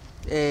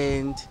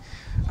 and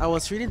I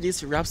was reading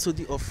this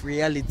Rhapsody of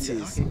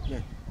Realities.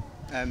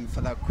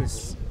 For that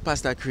Chris.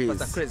 Pastor Chris.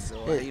 Pastor Chris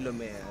or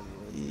Ilome.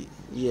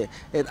 Yeah,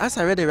 and as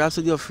I read the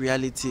Rhapsody of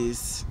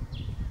Realities,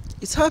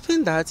 it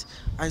happened that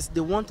as they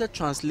wanted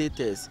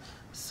translators,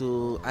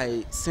 so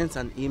I sent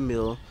an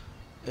email.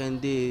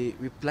 And they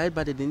replied,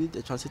 but they need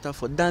a translator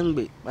for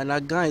Ga-Dangme. My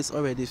Naga is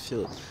already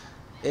filled.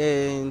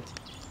 And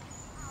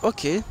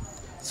okay,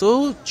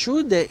 so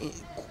through the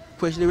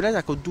question, they realized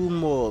I could do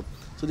more.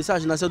 So they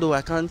said, I said, oh,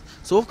 I can't.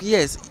 So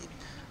yes,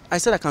 I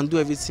said I can do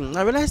everything.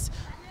 I realized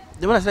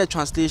that when I started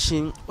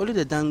translation, only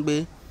the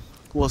Ga-Dangme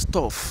was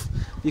tough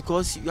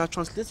because you are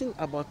translating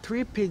about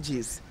 3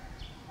 pages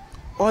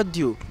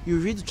audio. You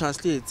read to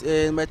translate,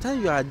 and by the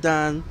time you are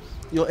done,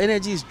 your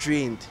energy is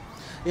drained.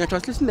 You are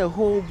translating the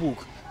whole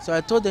book. So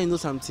I told them, you know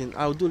something,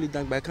 I'll do it,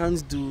 but I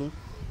can't do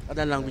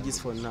other languages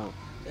for now.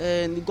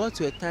 And it got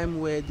to a time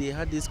where they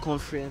had this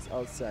conference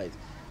outside.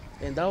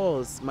 And that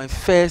was my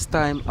first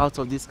time out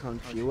of this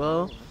country.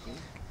 Well,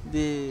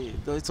 it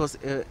was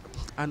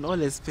an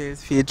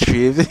all-expense paid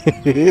trip.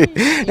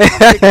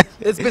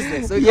 It's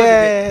business. So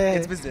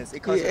it's business.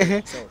 It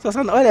so it's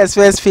an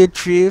all-expense paid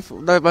trip.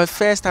 My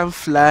first time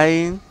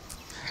flying.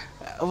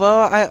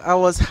 Well, I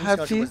was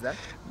happy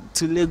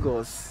to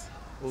Lagos.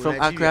 From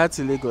Nigeria? Accra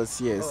to Lagos,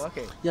 yes. Oh,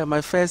 okay. Yeah,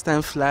 my first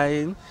time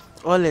flying,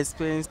 all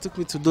experience, took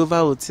me to Dover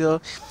Hotel,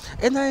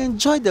 and I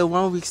enjoyed the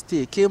 1 week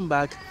stay, came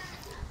back,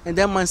 and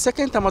then my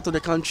second time out of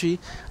the country,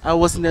 I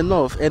was in the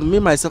north, and me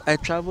myself, I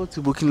traveled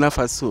to Burkina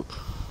Faso.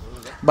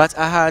 But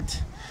I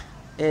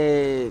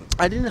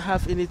didn't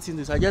have anything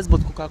to do, so I just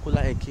bought Coca-Cola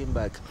and came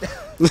back.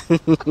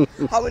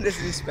 How many days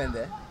did you spend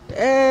there?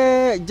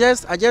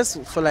 I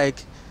just for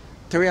like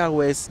 3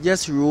 hours,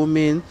 just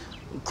roaming,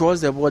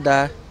 cross the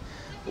border,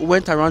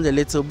 went around a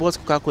little, bought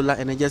Coca-Cola,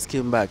 and I just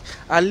came back.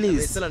 At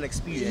least. It's still an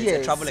experience,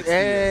 yes, a travel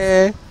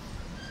experience.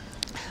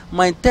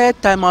 My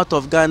third time out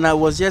of Ghana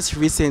was just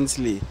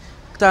recently,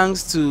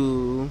 thanks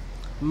to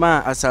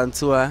Ma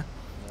Asantua.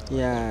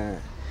 Yeah.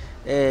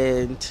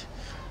 And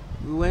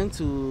we went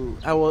to,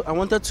 I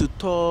wanted to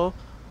tour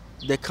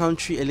the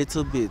country a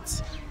little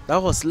bit.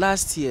 That was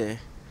last year.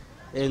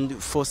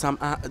 And for some,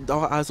 I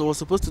was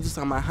supposed to do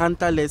some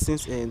hunter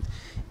lessons and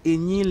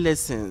Enyi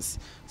lessons.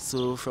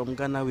 So from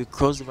Ghana we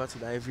crossed over to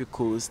the Ivory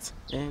Coast,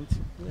 and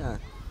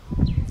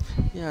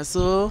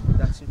so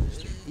that's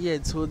interesting. Yeah,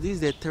 so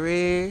these are the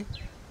 3.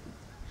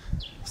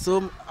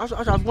 So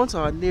I've gone to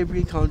our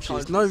neighboring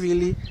countries, not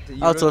really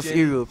out of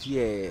Europe.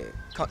 Yeah.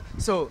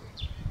 So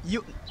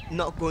you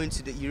not going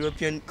to the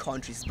European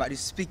countries, but you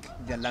speak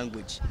their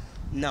language.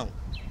 Now,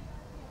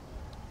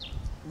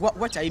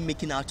 what are you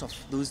making out of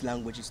those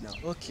languages now?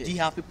 Okay. Do you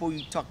have people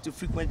you talk to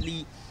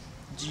frequently?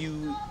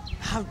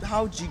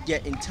 How do you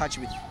get in touch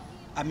with?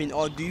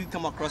 Or do you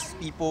come across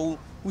people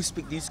who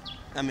speak these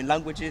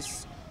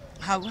languages?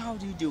 How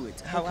do you do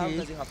it? How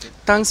does it happen?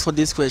 Thanks for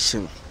this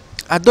question.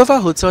 At Dover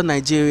Hotel,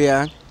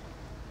 Nigeria,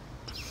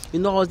 I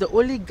was the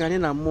only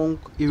Ghanaian among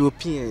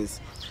Europeans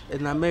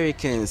and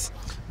Americans.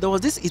 There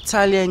was this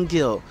Italian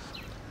girl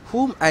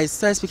whom I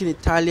started speaking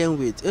Italian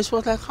with. And she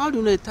was like, how do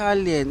you know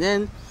Italian?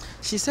 And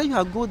she said, you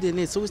are good in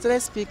it. So we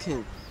started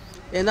speaking.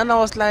 And then I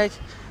was like,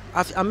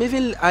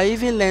 I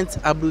even learned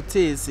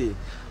Abruzzese.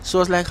 She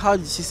was like, how?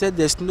 She said,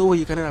 there's no way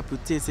you can learn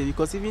Abruzzese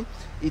because even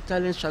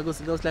Italian struggles.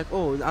 And I was like,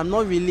 oh, I'm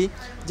not really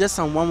just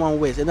some one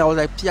words. And I was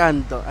like,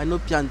 piano, I know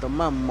piano,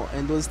 mamma,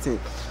 and those things.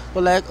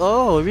 But like,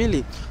 oh,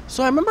 really?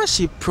 So I remember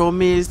she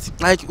promised,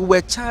 like, we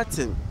were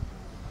chatting.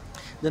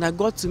 Then I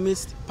got to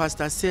meet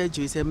Pastor Sergio.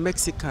 He's a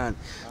Mexican.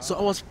 So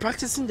I was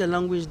practicing the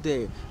language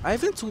there. I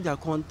even took their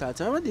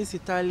contact. I remember this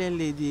Italian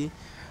lady,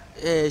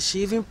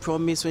 she even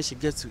promised when she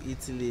gets to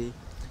Italy,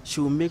 she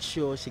will make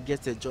sure she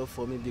gets a job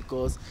for me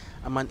because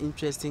I'm an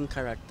interesting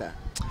character.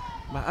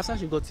 But after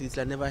she got to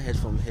Italy, I never heard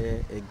from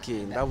her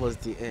again. That was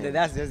the end.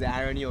 That's just the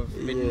irony of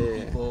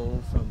meeting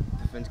people from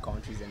different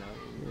countries and all.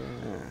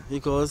 Yeah,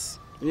 because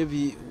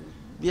maybe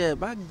Yeah,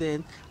 back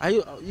then,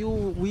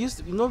 we used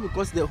to,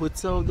 because the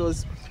hotel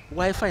does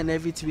Wi-Fi and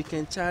everything, we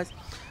can chat.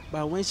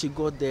 But when she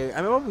got there, I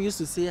remember we used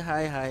to say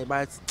hi,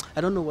 but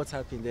I don't know what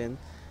happened then.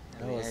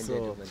 That was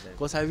so,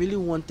 because I really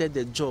wanted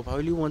the job. I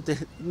really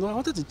wanted, I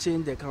wanted to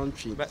change the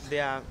country. But they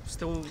are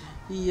still.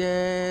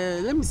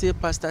 Yeah, let me say,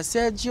 Pastor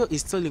Sergio is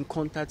still in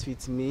contact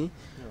with me.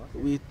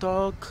 Yeah. We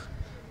talk,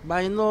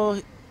 but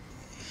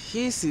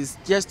his is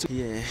just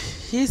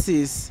his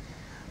is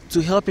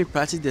to help me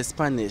practice the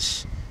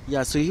Spanish.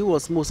 Yeah, so he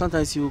was more.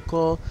 Sometimes he will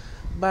call,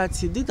 but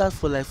he did that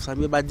for like some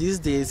years. But these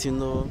days,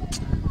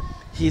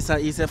 he's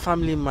a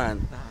family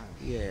man.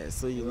 Yeah,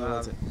 so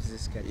yes.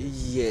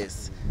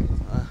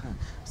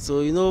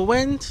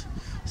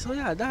 So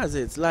that's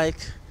it. Like,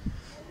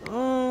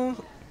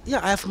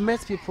 I've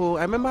met people.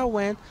 I remember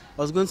when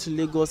I was going to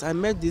Lagos, I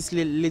met this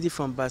lady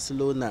from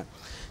Barcelona.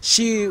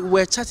 She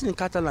were chatting in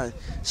Catalan.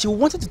 She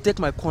wanted to take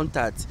my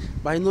contact,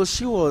 but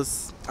she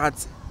was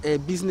at a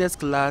business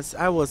class.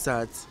 I was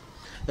at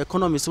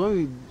economy. So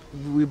when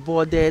we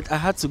boarded, I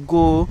had to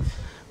go.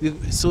 We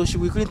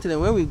couldn't tell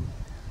them. When we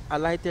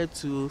alighted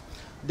to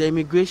the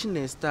immigration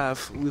and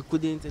stuff, we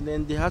couldn't, and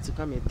then they had to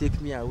come and take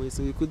me away,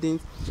 so we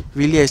couldn't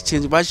really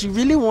exchange. But she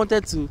really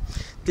wanted to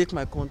take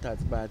my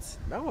contact, but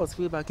that was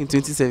way back in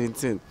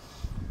 2017.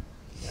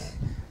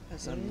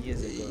 That's some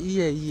years ago.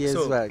 Yeah,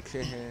 years back.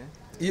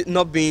 You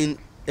not being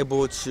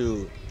able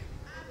to,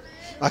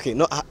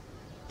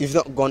 you've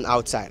not gone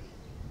outside.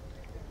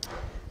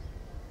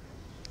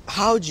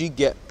 How do you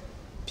get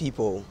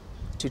people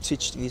to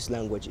teach these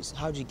languages?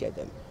 How do you get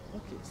them?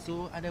 Okay,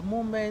 so at the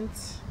moment,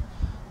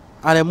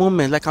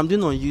 like I'm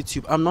doing on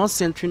YouTube, I'm not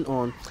centering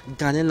on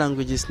Ghanaian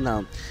languages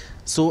now.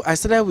 So I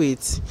started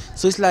with,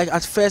 so it's like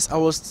at first I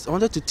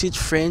wanted to teach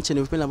French and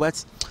everything,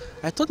 but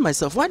I thought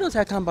myself, why don't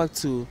I come back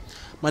to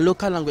my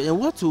local language? And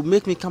what will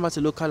make me come back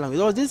to local language?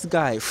 There was this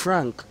guy,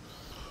 Frank.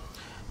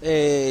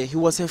 He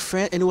was a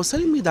friend, and he was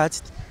telling me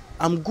that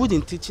I'm good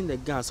in teaching the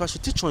Ga, so I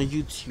should teach on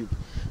YouTube,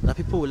 that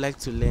people would like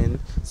to learn.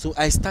 So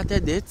I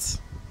started it,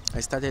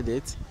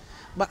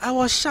 but I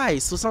was shy,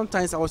 so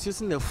sometimes I was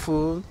using the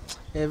phone,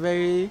 a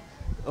very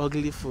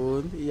ugly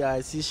phone,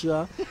 as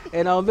usual,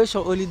 and I'll make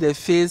sure only the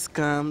face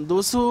cam.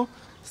 Those who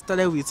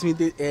started with me,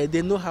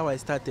 they know how I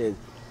started.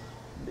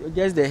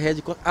 Just the head,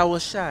 because I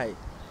was shy.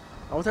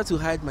 I wanted to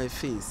hide my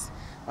face.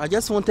 I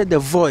just wanted the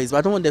voice, but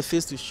I don't want the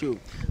face to show.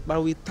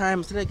 But with time,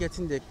 I started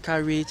getting the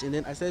courage, and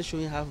then I started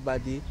showing half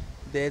body.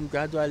 Then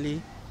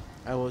gradually,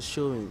 I was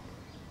showing.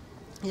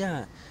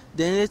 Yeah.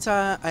 Then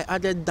later, I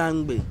added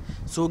Dangme.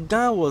 So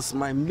Ga was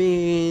my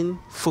main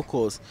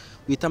focus.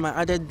 With time, I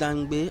added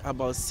Dangme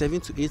about 7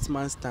 to 8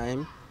 months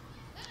time.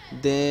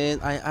 Then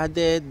I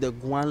added the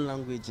Guan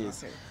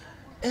languages. Okay.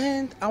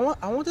 And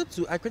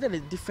I created a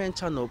different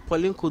channel,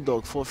 Pauline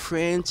Kodok, for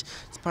French,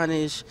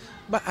 Spanish,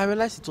 but I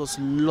realized it was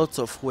lots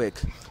of work.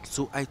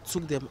 So I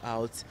took them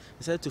out,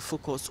 decided to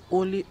focus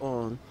only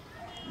on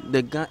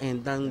the Ga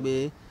and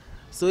Dangme.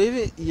 So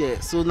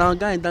so now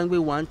Ga and Dangme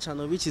one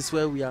channel, which is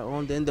where we are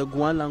on, then the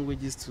Guan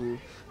languages too,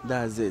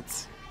 that's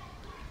it.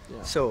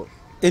 Yeah. So,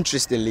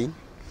 interestingly,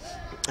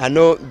 I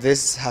know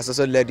this has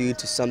also led you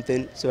to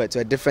something, to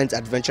a different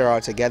adventure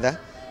altogether.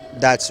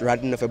 That's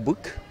writing of a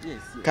book. Yes.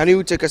 Can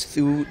you take us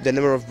through the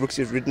number of books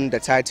you've written, the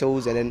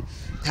titles, and then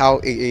how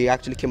it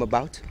actually came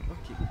about?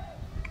 Okay.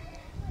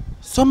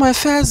 So my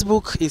first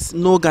book is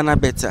No Ghana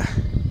Better.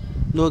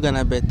 No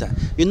Ghana Better.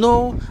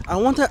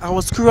 I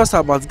was curious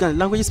about Ghana,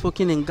 languages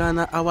spoken in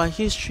Ghana, our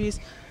histories.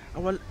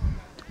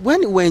 When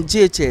we were in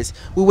GTS,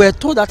 we were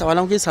told that our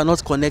languages are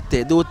not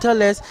connected. They would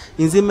tell us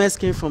Nzimes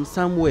came from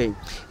somewhere,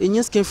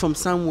 Inyans came from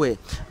somewhere,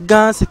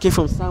 Gans came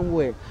from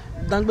somewhere,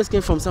 Dangbes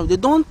came from somewhere. They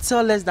don't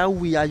tell us that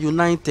we are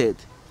united.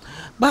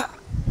 But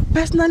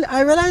personally,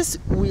 I realize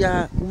we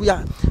are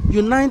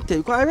united,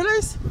 because I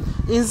realize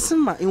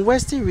in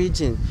Western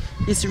region,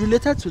 it's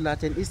related to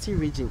Latin Eastern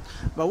region.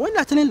 But when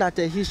they're telling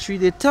Latin history,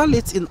 they tell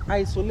it in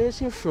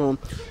isolation from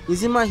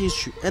Nzima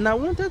history. And I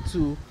wanted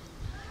to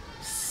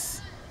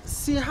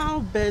see how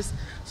best.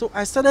 So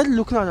I started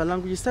looking at the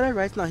language, started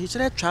writing, he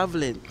started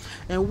traveling.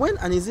 And when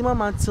an Nzima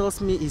man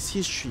tells me his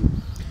history,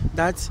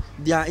 that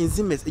they are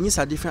Nzimas, Enyis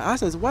are different, I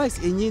ask them, why is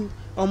Enyin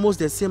almost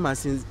the same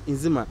as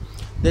Nzima?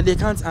 Then they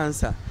can't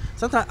answer.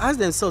 Sometimes I ask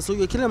themselves, so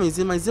you kill them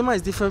Nzima, Nzima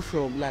is different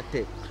from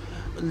Latte.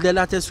 The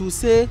Lattes will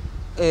say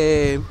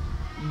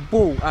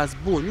Bo as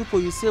bone,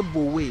 you say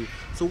Bowe.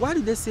 So why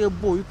did they say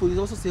Bo? You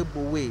also say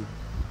Bowe.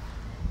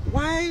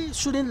 Why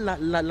shouldn't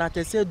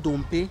Latte say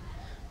Dompe?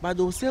 But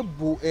they'll say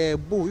Bo,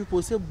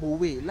 you say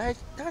Bowe. Like,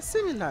 that's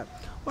similar.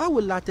 Why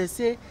would Latte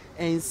say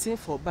Ensin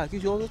for back? You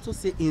should also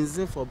say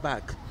Enzin for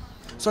back.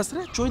 So I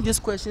started throwing these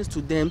questions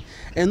to them,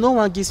 and no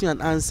one gives me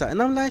an answer.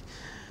 And I'm like,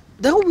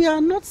 then we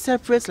are not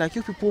separate like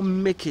you people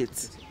make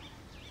it.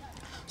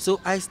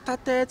 So I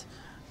started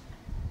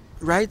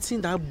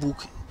writing that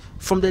book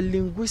from the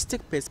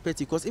linguistic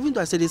perspective, because even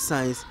though I studied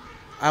science,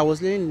 I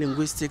was learning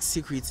linguistics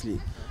secretly.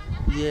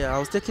 Yeah, I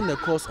was taking the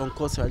course on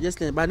Coursera, just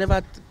learning, but I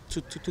never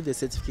took the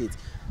certificate.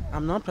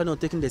 I'm not planning on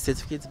taking the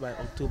certificate by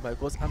October,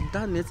 because I've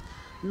done it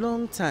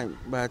long time,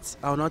 but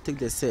I'll not take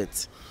the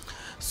cert.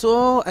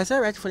 So I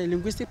started writing from a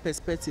linguistic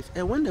perspective,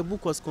 and when the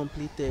book was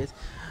completed,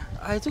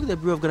 I took the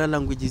Bureau of Ghana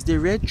Languages. They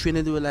read through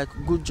and they were like,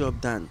 "Good job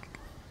done."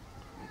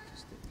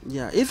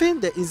 Yeah, even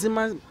the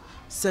Inzima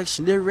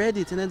section, they read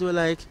it and then they were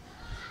like,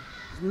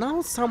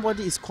 "Now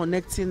somebody is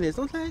connecting it."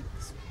 I was like,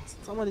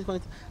 "Somebody is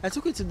connecting." I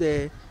took it to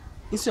the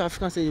Institute of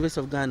African Studies, University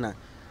of Ghana.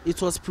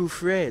 It was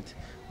proofread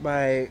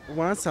by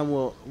one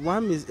Samuel.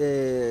 One is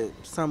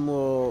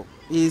Samuel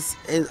is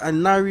a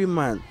Nari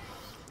man.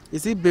 You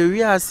see,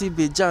 Beria, see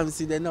Bejam,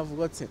 see, they're not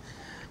forgotten.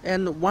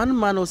 And one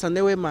man was an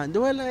Ewe man. They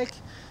were like,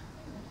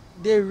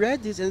 they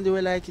read it and they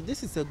were like,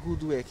 "This is a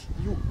good work."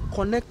 You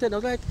connected. I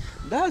was like,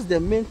 that's the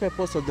main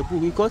purpose of the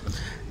book, because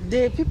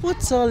the people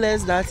tell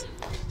us that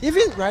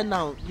even right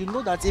now, you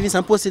know that even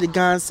some people say the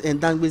Gans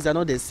and Dangbes are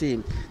not the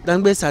same.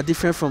 Dangbes are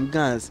different from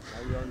Gans.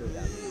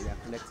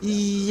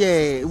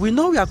 Yeah, we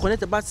know we are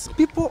connected, but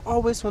people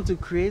always want to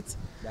create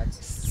That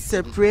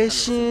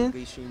separation.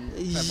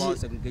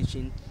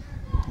 Segregation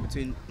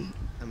between,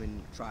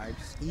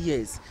 tribes.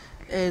 Yes,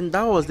 and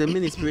that was the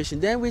main inspiration.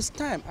 Then with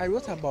time, I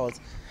wrote about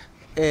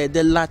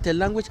the latter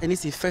language and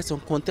its effects on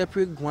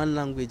contemporary Guan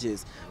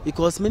languages,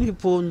 because many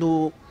people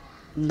know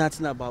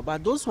nothing about.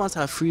 But those ones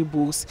are free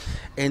books,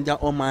 and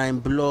they're on my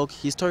blog,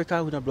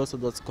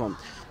 historicalhuniah.blogspot.com.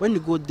 When you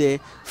go there,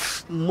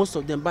 most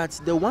of them. But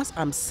the ones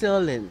I'm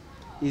selling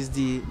is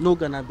the No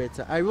Ghana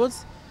Better. I wrote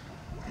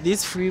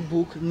this free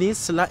book, Ni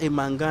Sla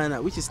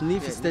Emangana, which is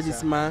Nif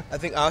Studies Man. I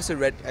think I also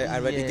read. I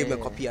read. They gave me a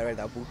Yeah. copy. I read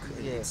that book.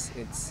 And Yes.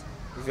 it's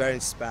very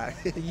inspiring.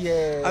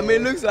 Yeah. I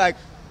mean, it looks like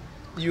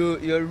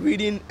you're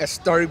reading a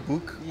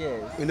storybook.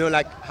 Yes. You know,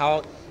 like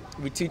how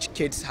we teach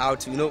kids how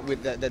to,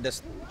 with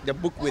the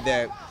book with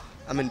the,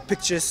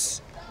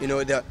 pictures.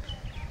 The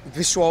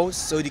visuals,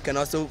 so you can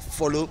also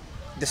follow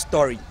the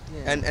story.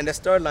 Yeah. And the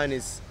storyline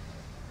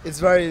it's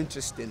very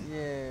interesting.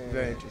 Yeah.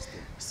 Very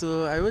interesting.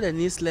 So I wrote a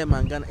Nisle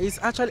Mangana. It's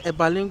actually a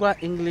bilingual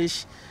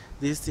English.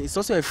 It's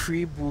also a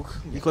free book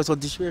because of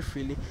distributed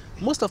freely.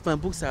 Most of my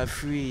books are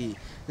free.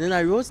 Then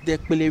I wrote the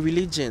Kpele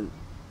religion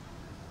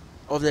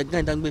of the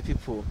Ga-Dangme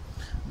people.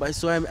 But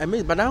so I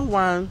made, but that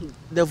one,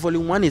 the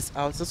volume 1 is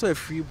out. It's also a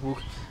free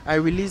book. I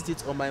released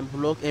it on my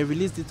blog and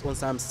released it on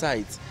some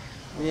sites.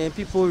 Yeah,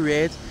 people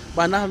read,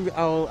 but now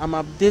I'm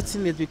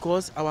updating it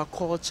because our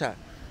culture.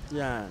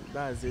 Yeah,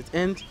 that's it.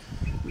 And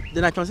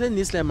then I translated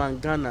Nisle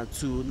Mangana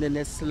to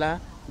Nenesla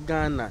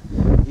Ghana.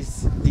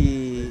 Is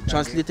the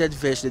translated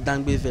version, the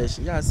Dangbe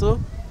version. Yeah, so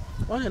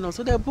on and on.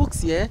 So the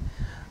books here,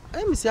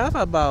 let me see, I have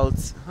about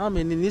how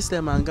many?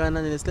 Nisle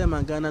Mangana, Nenesla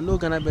Mangana, No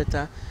Ghana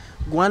Better,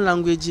 Guan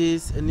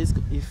languages and its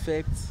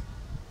effects,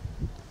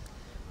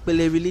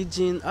 Pele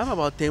religion. I have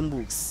about 10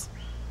 books,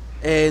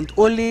 and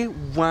only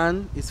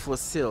one is for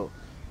sale.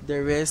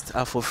 The rest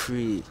are for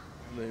free.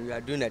 You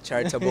are doing a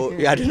charitable.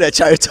 You are doing a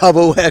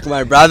charitable work,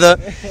 my brother.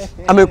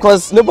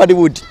 Because nobody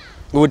would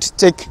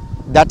take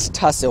that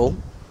tassel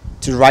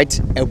to write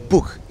a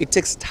book. It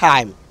takes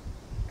time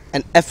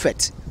and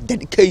effort,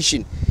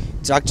 dedication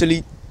to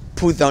actually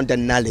put down the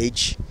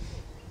knowledge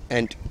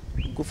and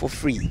go for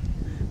free.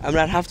 I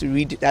have to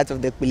read that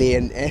of the play,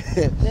 and I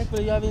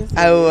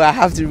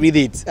have to read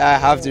it. I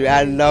have to.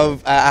 I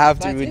have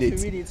to read it. If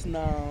you read it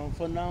now,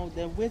 for now,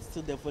 then wait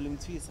till the volume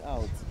 2 is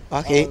out.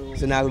 Okay,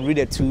 so now I'll read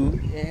it too.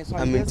 Yeah,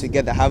 so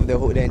together have the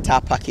entire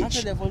After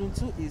package the volume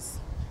 2 is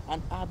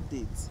an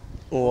update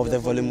of the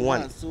volume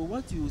 1. So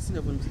what you see in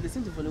the volume 2,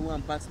 listen to volume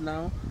 1, but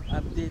now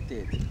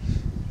updated.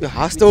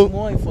 With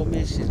More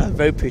information. I'm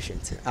very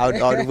patient. I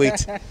would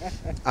wait.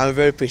 I'm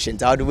very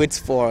patient. I would wait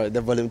for the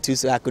volume 2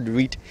 so I could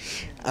read.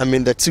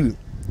 The 2.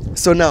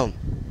 So now,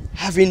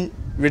 having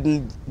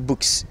written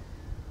books,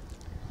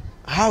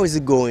 how is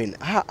it going?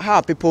 How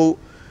are people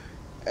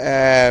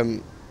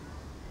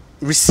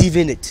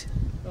receiving it?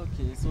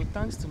 Okay, so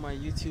thanks to my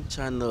YouTube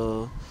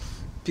channel,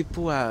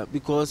 people are,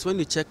 because when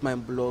you check my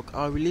blog,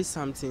 I'll release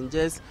something,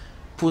 just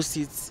post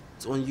it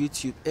on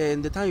YouTube,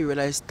 and the time you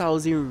realize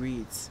 1,000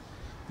 reads.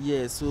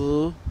 Yeah,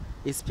 so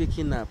it's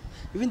picking up.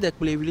 Even the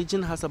Kpele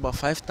religion has about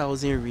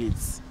 5,000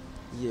 reads.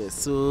 Yeah,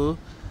 so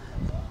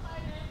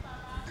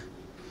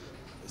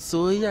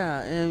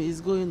yeah,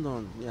 it's going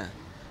on. Yeah.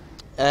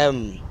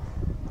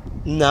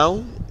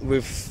 Now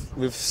we've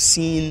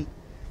seen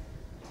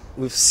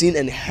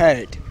and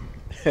heard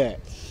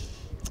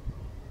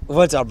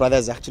what our brother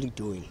is actually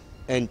doing,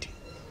 and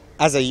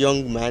as a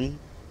young man,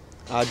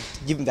 I'd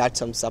give him that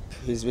thumbs up.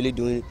 He's really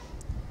doing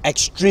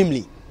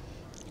extremely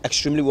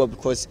well,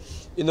 because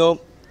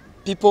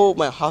people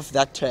might have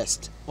that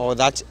thirst or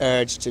that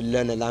urge to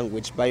learn a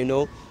language, but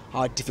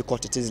how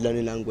difficult it is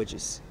learning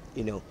languages.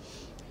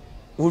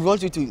 We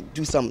want you to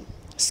do some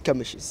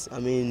skirmishes.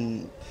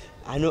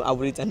 I know I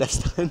wouldn't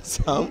understand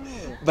some,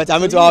 but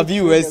to our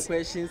viewers. The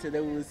questions, and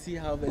then we'll see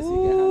how best you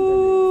can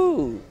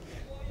handle it.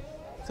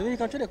 So you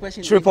can throw the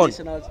question. Tripon.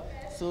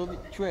 So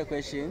throw a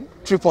question.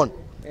 Tripon,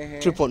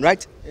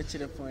 right?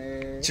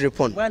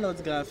 Tripon. Why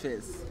not Ghana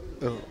first?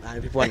 Oh,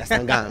 and people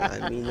understand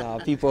Ghana.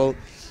 People.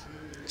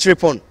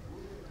 Tripon.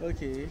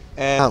 Okay.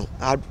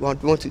 I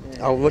want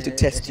to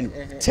test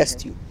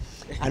you.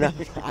 I know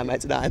I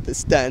might not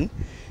understand.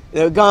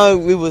 Ghana,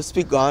 we will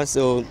speak Ghana,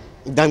 so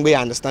Dangbe,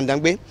 I understand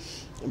Dangbe,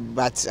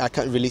 but I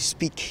can't really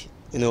speak.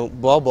 You know,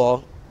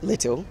 Bobo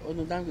little. Oh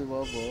no, Dangbe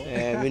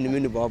Bobo.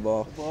 Mini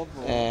Bobo.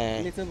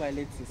 Little by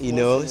little. You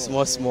know,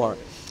 small.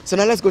 So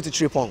now let's go to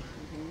Tripon.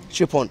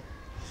 Tripon,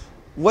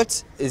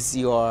 what is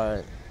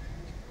your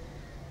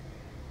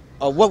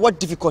what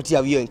difficulty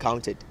have you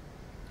encountered?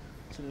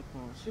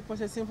 Tripon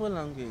is a simple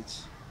language.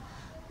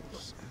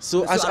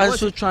 So I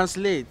should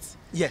translate.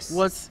 Yes.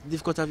 What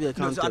difficulty have you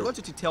encountered? No, so I want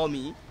you to tell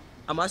me.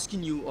 I'm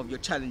asking you of your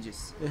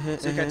challenges.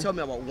 So you can tell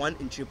me about one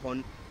in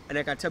Tripon, and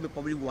I can tell me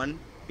probably one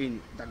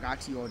in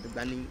Dagati or the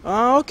Ghanaian.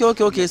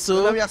 Okay.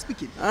 So now we are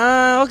speaking.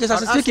 Okay. So I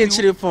should speak in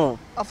Tripon.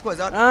 Of course.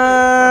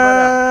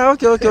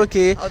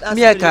 Okay.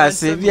 Me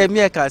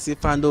kasi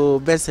pando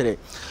besere.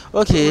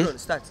 Okay. Hold on,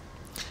 start.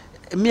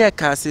 Me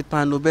kasi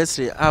pando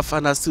besere. I've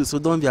understood. So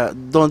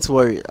don't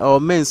worry. Our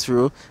men's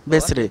rule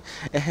besere.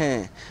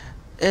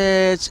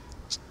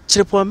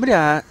 Tripon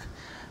mria.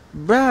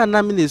 Bra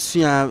na mi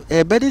nesua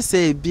bedi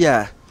say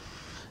bia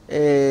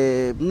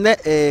ne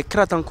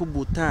kratanku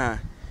buta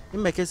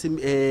imekese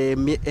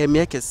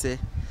miekese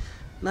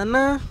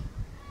nana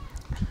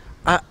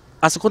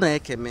asoko na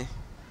ekeme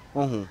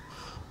ohun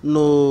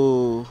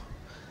no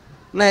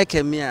na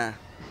ekeme a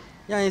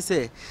yan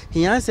say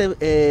hiyan say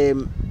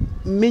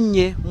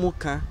menye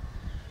muka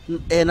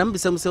na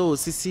mbisam say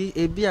osisi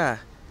bia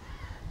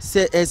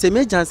se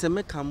me janse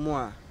me kamo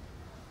a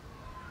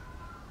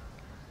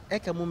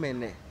ekemu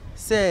mene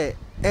say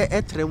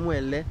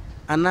etremuele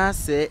ana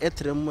say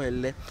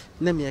etremuele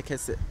na me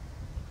kese.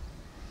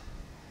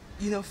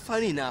 You know,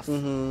 funny enough,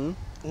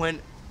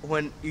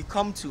 when you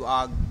come to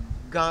our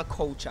Ga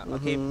culture,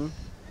 okay,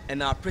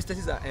 and our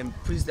priestesses and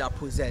priests are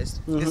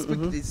possessed, they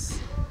speak this.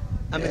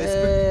 I mean,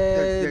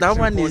 they speak that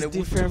one is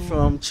different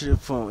from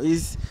Tripon.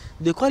 Is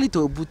they call it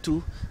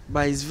Obutu,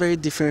 but it's very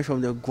different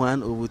from the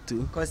Guan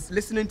Obutu. Because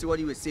listening to what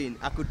you were saying,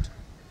 I could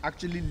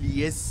actually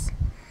liaise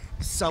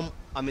some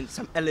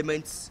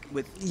elements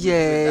with.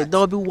 Yeah, with there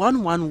will be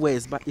one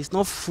words, but it's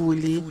not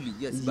fully.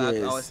 Yes, but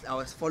I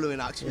was following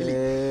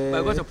actually. But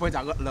I got to a point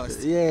I got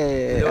lost.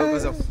 Yeah. You know,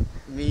 because of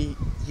me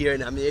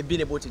hearing,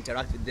 being able to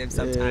interact with them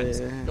sometimes,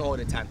 not all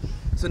the time.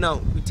 So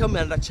now, you tell me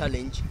another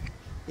challenge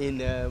in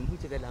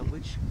which other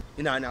language?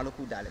 In our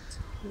local dialect.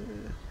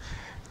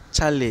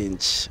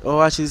 Challenge,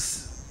 or actually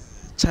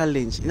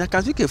challenge. I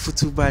can speak a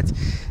futu, but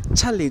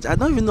challenge. I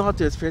don't even know how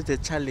to express the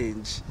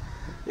challenge.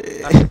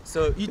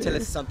 So you tell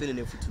us something in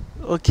Efutu.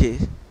 Okay,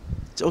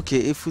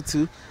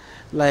 Efutu,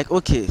 like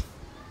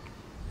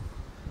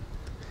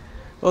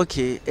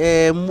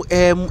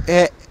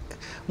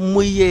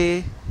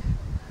muye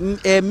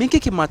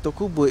minkeke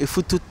matokubo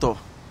Efutu to.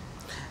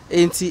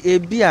 Enti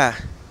ebia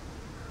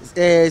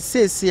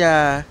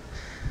sesia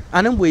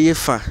anemboye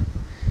fa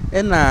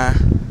ena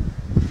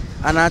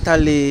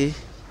anatale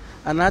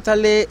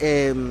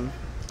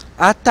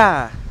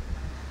ata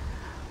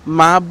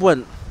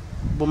mabon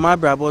boma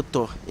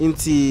braboto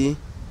inti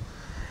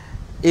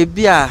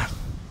ebia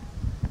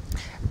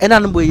ena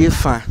nbo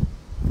yefa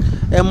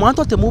mo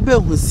anto te mo be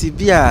hunsi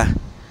bia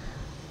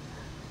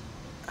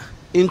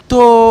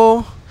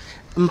into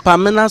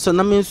mpamena so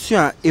na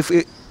mensua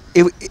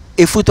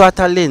efuto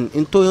atalen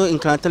into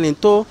incantalen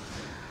into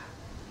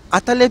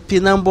atale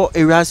pinambo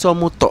eraso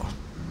moto.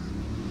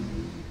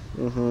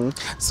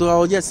 So I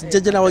was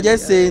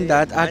just saying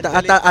that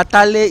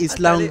Atale is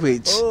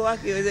language. Oh,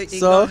 okay.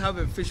 So have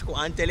a fish called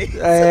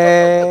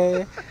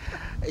Antele.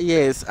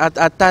 Yes,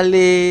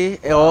 Atale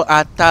or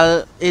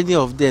Atal, any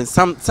of them.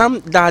 Some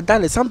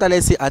Dale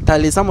say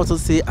Atale, some also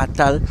say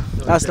Atal.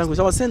 That's language.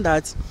 I was saying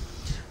that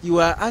you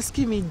are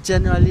asking me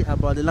generally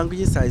about the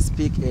languages I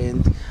speak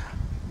and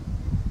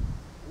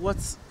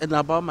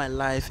about my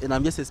life, and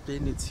I'm just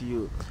explaining it to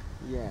you.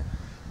 Yeah.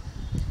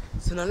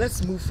 So now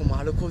let's move from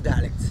our local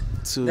dialect.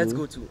 Let's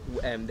go to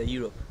the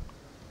Europe.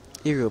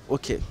 Europe,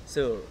 okay.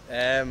 So,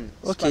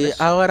 okay,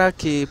 ahora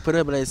que puedo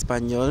hablar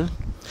español,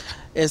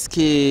 es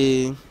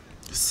que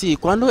sí,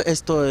 cuando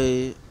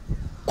estaba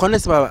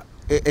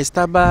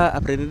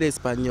aprendiendo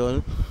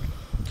español,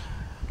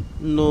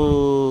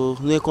 no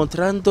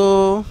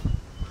encontrando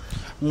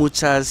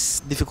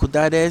muchas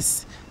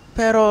dificultades,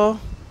 pero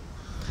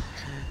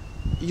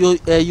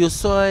yo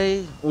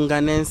soy un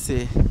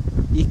ghanense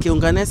y que un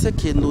ghanense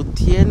que no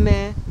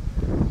tiene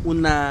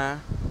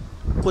una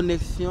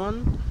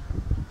conexión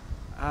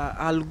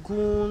a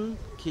algún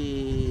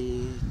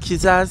que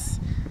quizás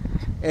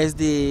es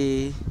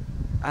de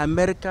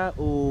América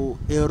o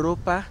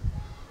Europa,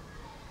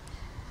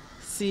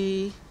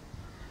 si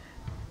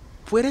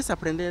puedes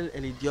aprender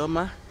el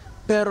idioma,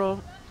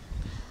 pero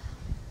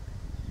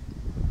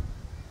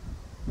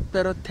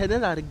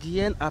tener a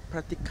alguien a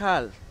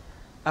practicar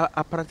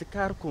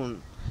con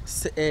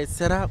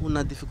será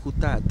una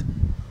dificultad.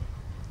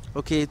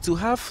 Okay, to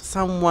have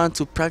someone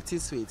to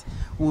practice with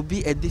will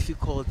be a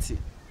difficulty.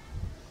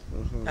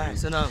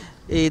 So now.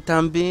 E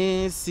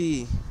também,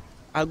 sim,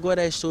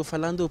 agora estou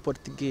falando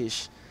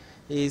português.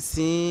 E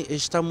sim,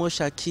 estamos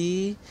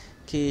aqui,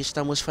 que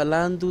estamos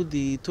falando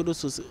de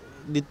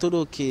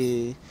tudo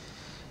que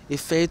é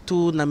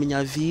feito na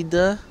minha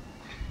vida.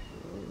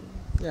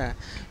 Yeah,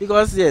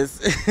 because yes.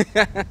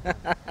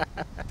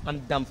 I'm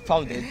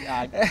dumbfounded.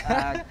 I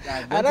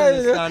I don't don't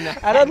know. understand.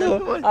 I don't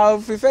know. I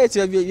would prefer it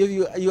if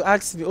you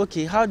ask me,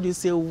 okay, how do you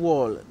say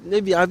wall?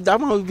 Maybe that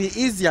one would be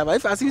easier. But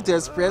if I ask you to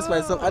express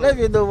myself, I don't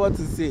even know what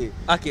to say.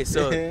 Okay,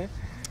 so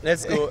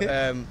let's go.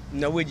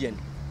 Norwegian.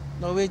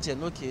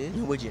 Norwegian, okay.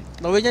 Norwegian.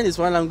 Norwegian is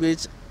one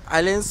language.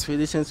 I learned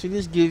Swedish, and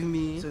Swedish gave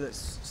me. So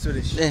that's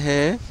Swedish.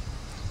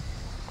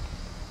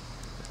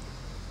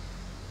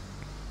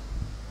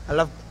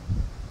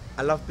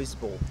 I love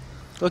baseball.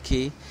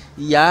 Okay.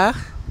 Ja,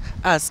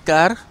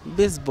 Askar,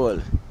 baseball.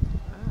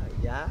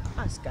 Yeah,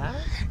 Oscar.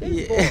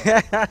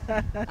 Yeah.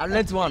 I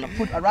learned one.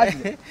 I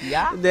write.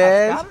 Yeah,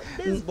 Then Oscar,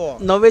 baseball.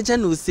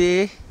 Norwegian will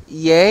say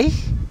Yay,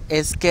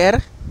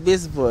 Esker,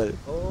 baseball.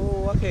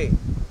 Oh, okay.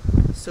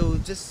 So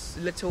just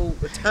little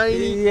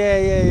tiny.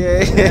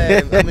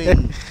 Yeah. I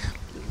mean,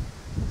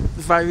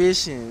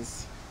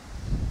 variations.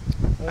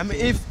 I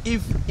mean,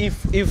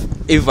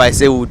 if I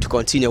say we would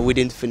continue, we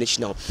didn't finish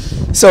now.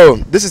 So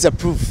this is a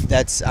proof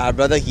that our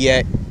brother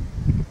here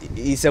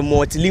is a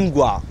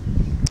multilingual.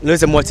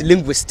 He's a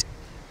multilinguist.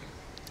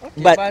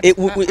 Okay, But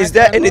is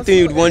there anything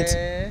you'd want?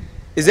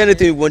 Is there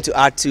anything you want to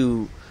add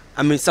to?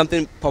 I mean,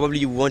 something probably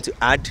you want to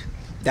add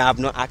that I've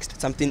not asked.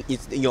 Something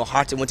is in your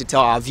heart you want to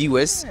tell our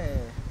viewers.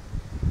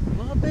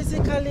 Well,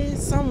 basically,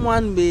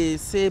 someone may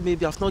say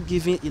maybe I've not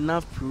given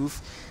enough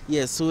proof.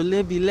 Yes, so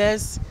maybe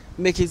let's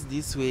make it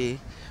this way.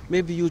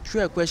 Maybe you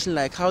throw a question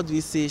like, how do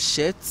we say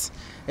shirt?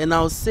 And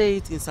I'll say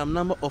it in some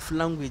number of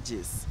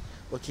languages.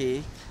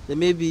 Okay? Then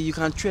maybe you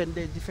can throw a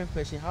different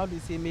question. How do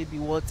you say maybe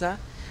water?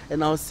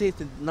 And I'll say it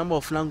in a number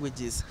of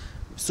languages.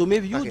 So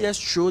maybe you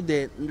just throw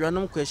the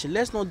random question.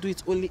 Let's not do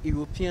it only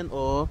European,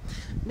 or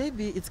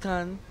maybe it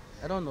can,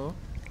 I don't know.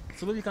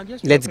 So maybe you can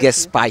just. Let's get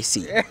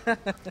spicy.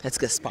 Let's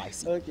get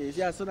spicy. Okay,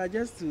 yeah, so now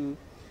just to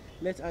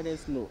let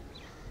others know.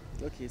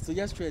 Okay, so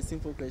just try a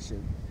simple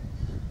question.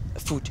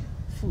 Food.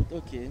 Food,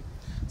 okay.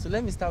 So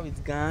let me start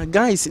with Ga.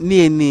 Ga is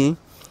Nieni.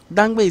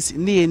 Dangme is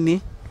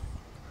Nieni.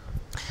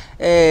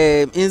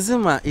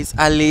 Inzima is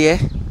Alie.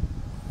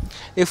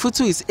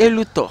 Efutu is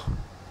Eluto.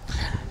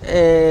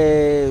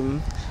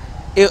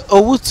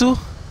 Owutu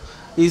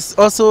is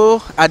also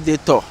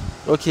Adeto.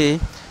 Okay.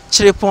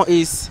 Chirepon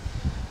is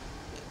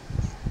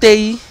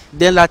Tei.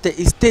 Then later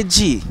is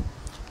Teji.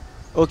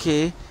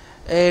 Okay.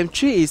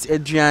 Tree is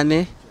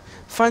Adriane.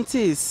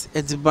 Fanti is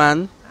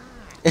Edban.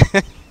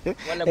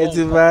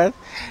 Edban.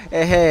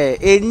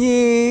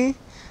 Any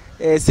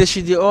say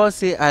should they all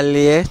say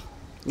Alie.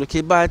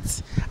 Okay, but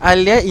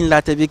Alie in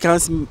latter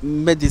becomes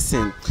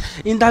medicine.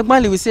 In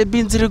Dagbon we say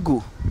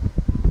Bindrigu.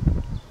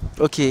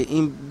 Okay,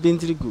 in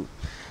Bindrigu.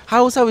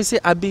 Hausa we say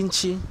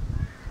Abinchi.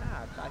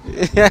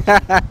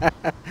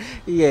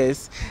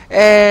 Yes.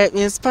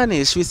 In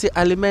Spanish we say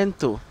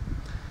alimento.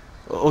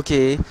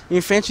 Okay.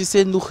 In French we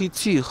say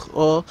nourriture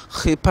or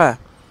repas.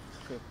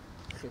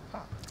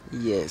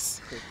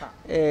 Yes.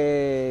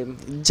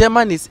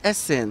 German is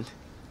Essen.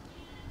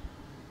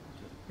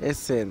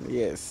 Essen,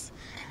 yes.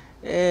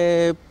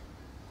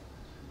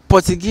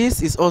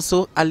 Portuguese is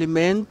also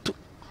alimento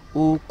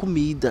ou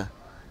comida.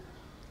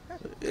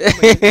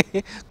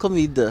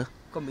 Comida.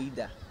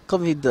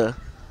 Comida.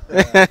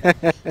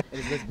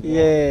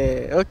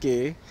 Yeah,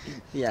 okay.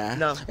 Yeah.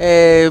 Now,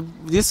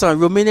 this one,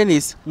 Romanian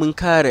is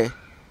mâncare.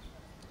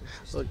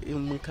 Okay,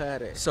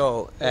 mâncare.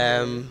 So,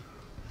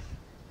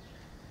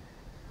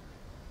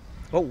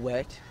 what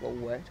word?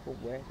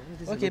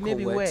 Okay,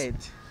 maybe word.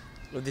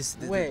 Oh, this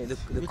Word.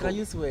 We can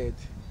use word.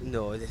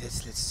 No,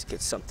 let's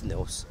get something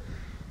else.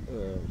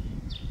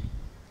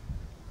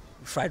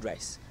 Fried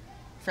rice.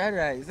 Fried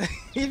rice.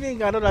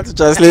 Even I don't know how to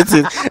translate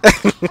it.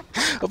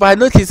 But I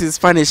notice in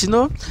Spanish, you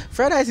know,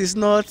 fried rice is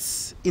not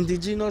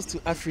indigenous to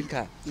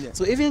Africa. Yeah.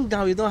 So even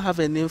Ghana, we don't have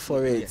a name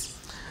for it. Yes.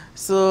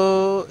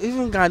 So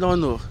even Ghana, I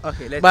don't know.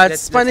 Okay, But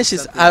Spanish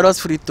is arroz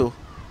frito.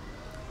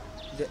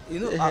 You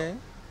know,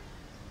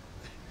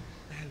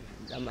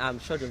 I'm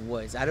short of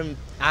words. I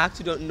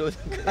actually don't know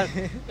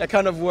the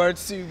kind of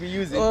words to be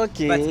using.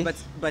 Okay.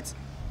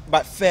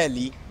 But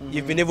fairly,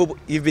 you've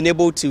been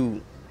able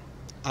to,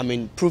 I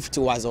mean, prove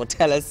to us or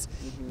tell us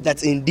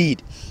that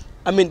indeed,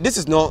 I mean, this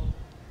is not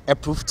a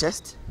proof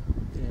test.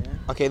 Yeah.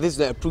 Okay, this is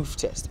not a proof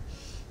test.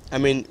 I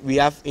mean, we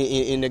have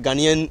in the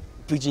Ghanaian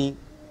preaching,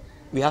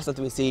 we have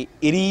something we say,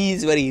 it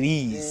is what it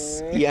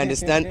is. Yeah. You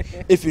understand?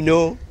 If you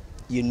know,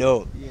 you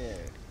know. Yeah.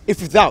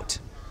 If without,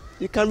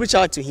 you can reach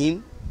out to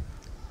him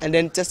and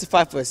then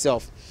testify for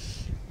yourself.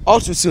 All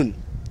too soon,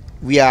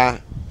 we've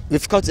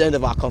come to the end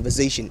of our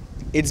conversation.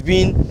 It's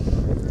been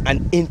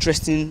an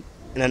interesting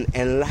and an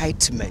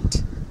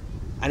enlightenment,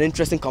 an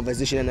interesting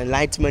conversation and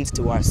enlightenment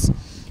to us.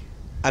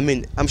 I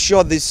mean, I'm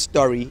sure this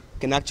story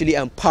can actually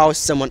empower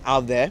someone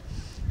out there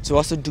to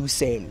also do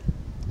same.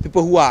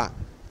 People who are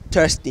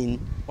thirsting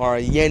or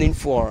yearning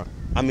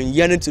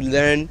to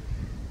learn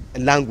a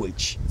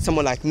language,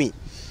 someone like me.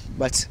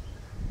 But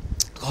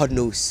God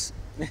knows.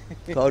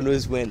 God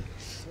knows when.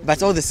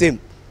 But all the same,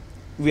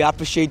 we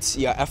appreciate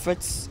your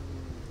efforts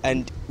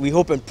and we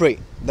hope and pray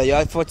that your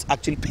efforts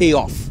actually pay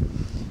off.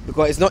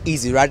 Because it's not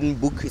easy writing a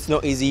book, it's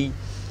not easy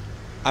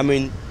I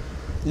mean,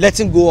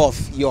 letting go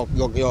of your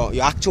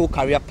actual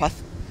career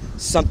path,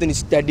 something you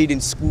studied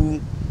in school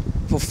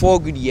for 4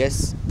 good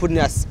years, putting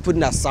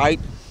aside,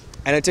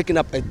 and then taking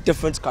up a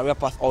different career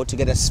path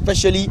altogether,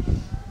 especially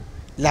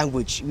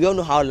language. We all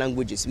know how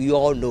language is. We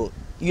all know.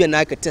 You and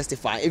I could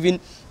testify. Even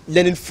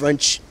learning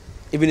French,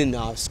 even in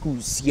our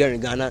schools here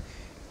in Ghana,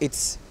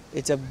 it's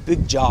a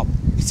big job.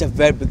 It's a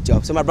very big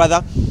job. So my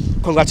brother,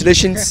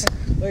 congratulations.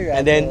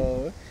 And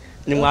then,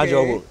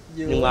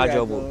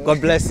 God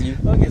bless you.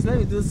 Okay, so let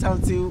me do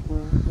something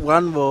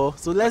one more.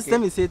 So let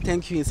me say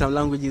thank you in some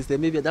languages.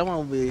 Then maybe that one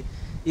will be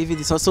even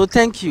this one. So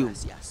thank you.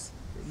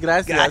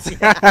 Gracias.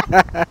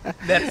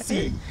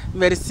 Merci.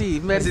 Merci.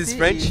 This is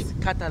French. Is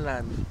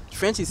Catalan.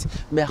 French is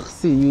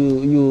merci.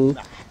 You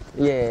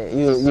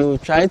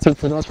try to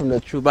pronounce from the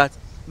truth, but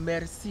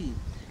merci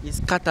is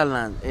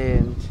Catalan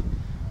and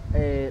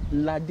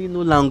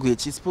Ladino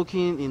language is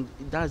spoken in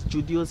that's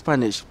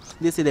Judeo-Spanish.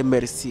 They say the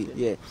merci.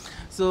 Yeah.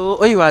 So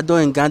what you are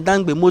doing?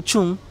 Ga-Dangme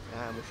mochum.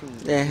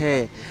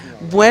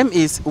 Buem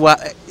is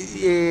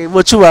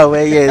mochum.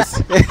 Yes.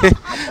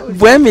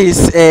 Buem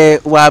is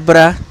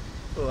wabra.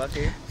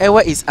 Okay.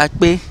 Ewa is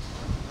akpe.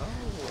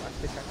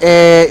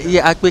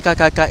 Akpe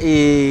kakaka.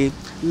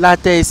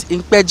 Latte is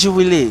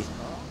inkpejuwile.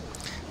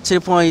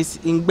 Chirpon is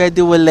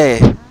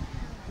inkbediwile.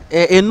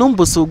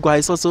 Enumbusu gwa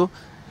is also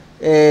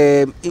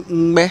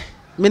ngme.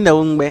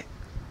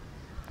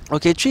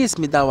 Okay, tree is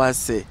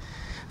midawase.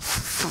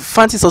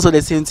 Fant is also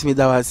the same thing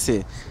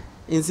midawase.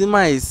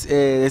 Inzima is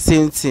the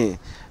same thing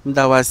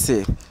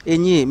midawase.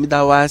 Enyi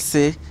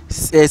midawase.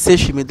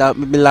 Seshi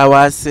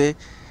midawase.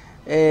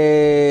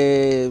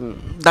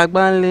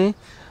 Dagbon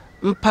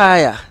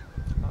Empire.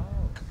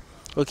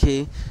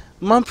 Okay.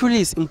 Mampuli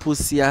is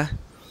impusia.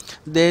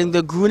 Then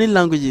the Ghanaian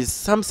languages,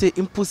 some say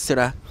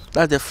impusira,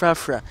 that's the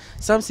frafra.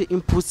 Some say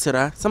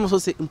impusira, some also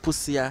say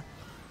impusia.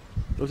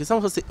 Okay, some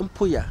also say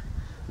impuya.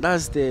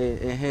 That's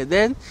the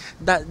then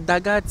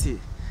Dagati.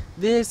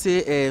 They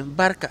say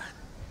barca.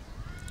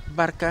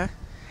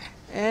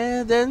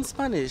 And then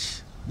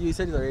Spanish. You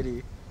said it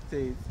already.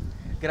 Say it.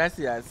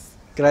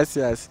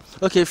 Gracias.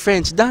 Okay,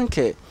 French,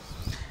 danke.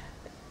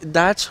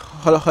 Dutch,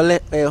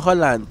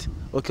 Holland,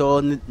 okay,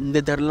 or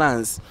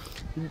Netherlands.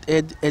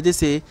 They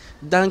say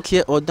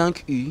danke or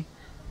dank u.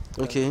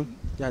 Okay,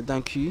 yeah,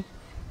 dank u.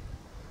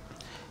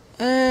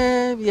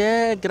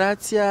 Yeah,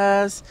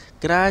 gracias,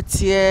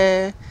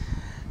 grazie,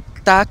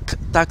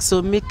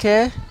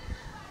 taxomike,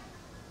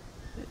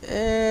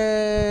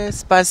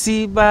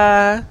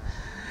 spasiba.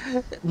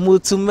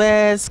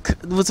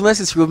 Mulțumesc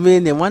is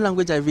Romanian. One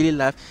language I really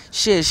love.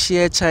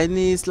 Share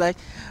Chinese, like,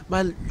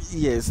 but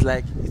yes,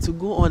 like it will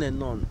go on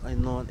and on.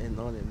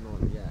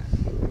 Yeah.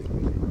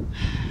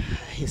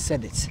 He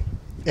said it,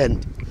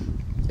 and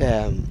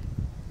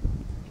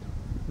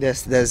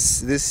there's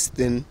this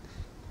thing,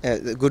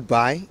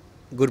 goodbye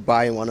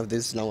in one of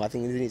this. Now I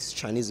think it's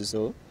Chinese or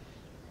so.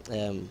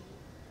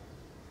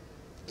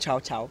 Ciao.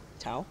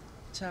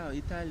 Ciao,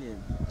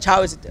 Italian.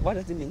 Ciao is what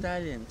does it mean?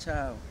 Italian,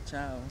 ciao.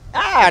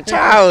 Ah,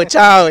 ciao.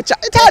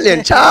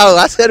 Italian, ciao.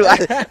 I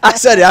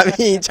said it. I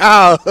mean,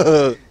 ciao.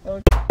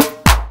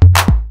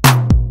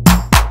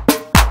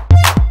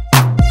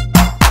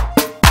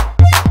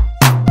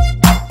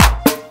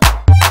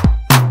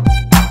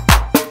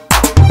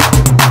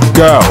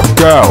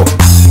 Go.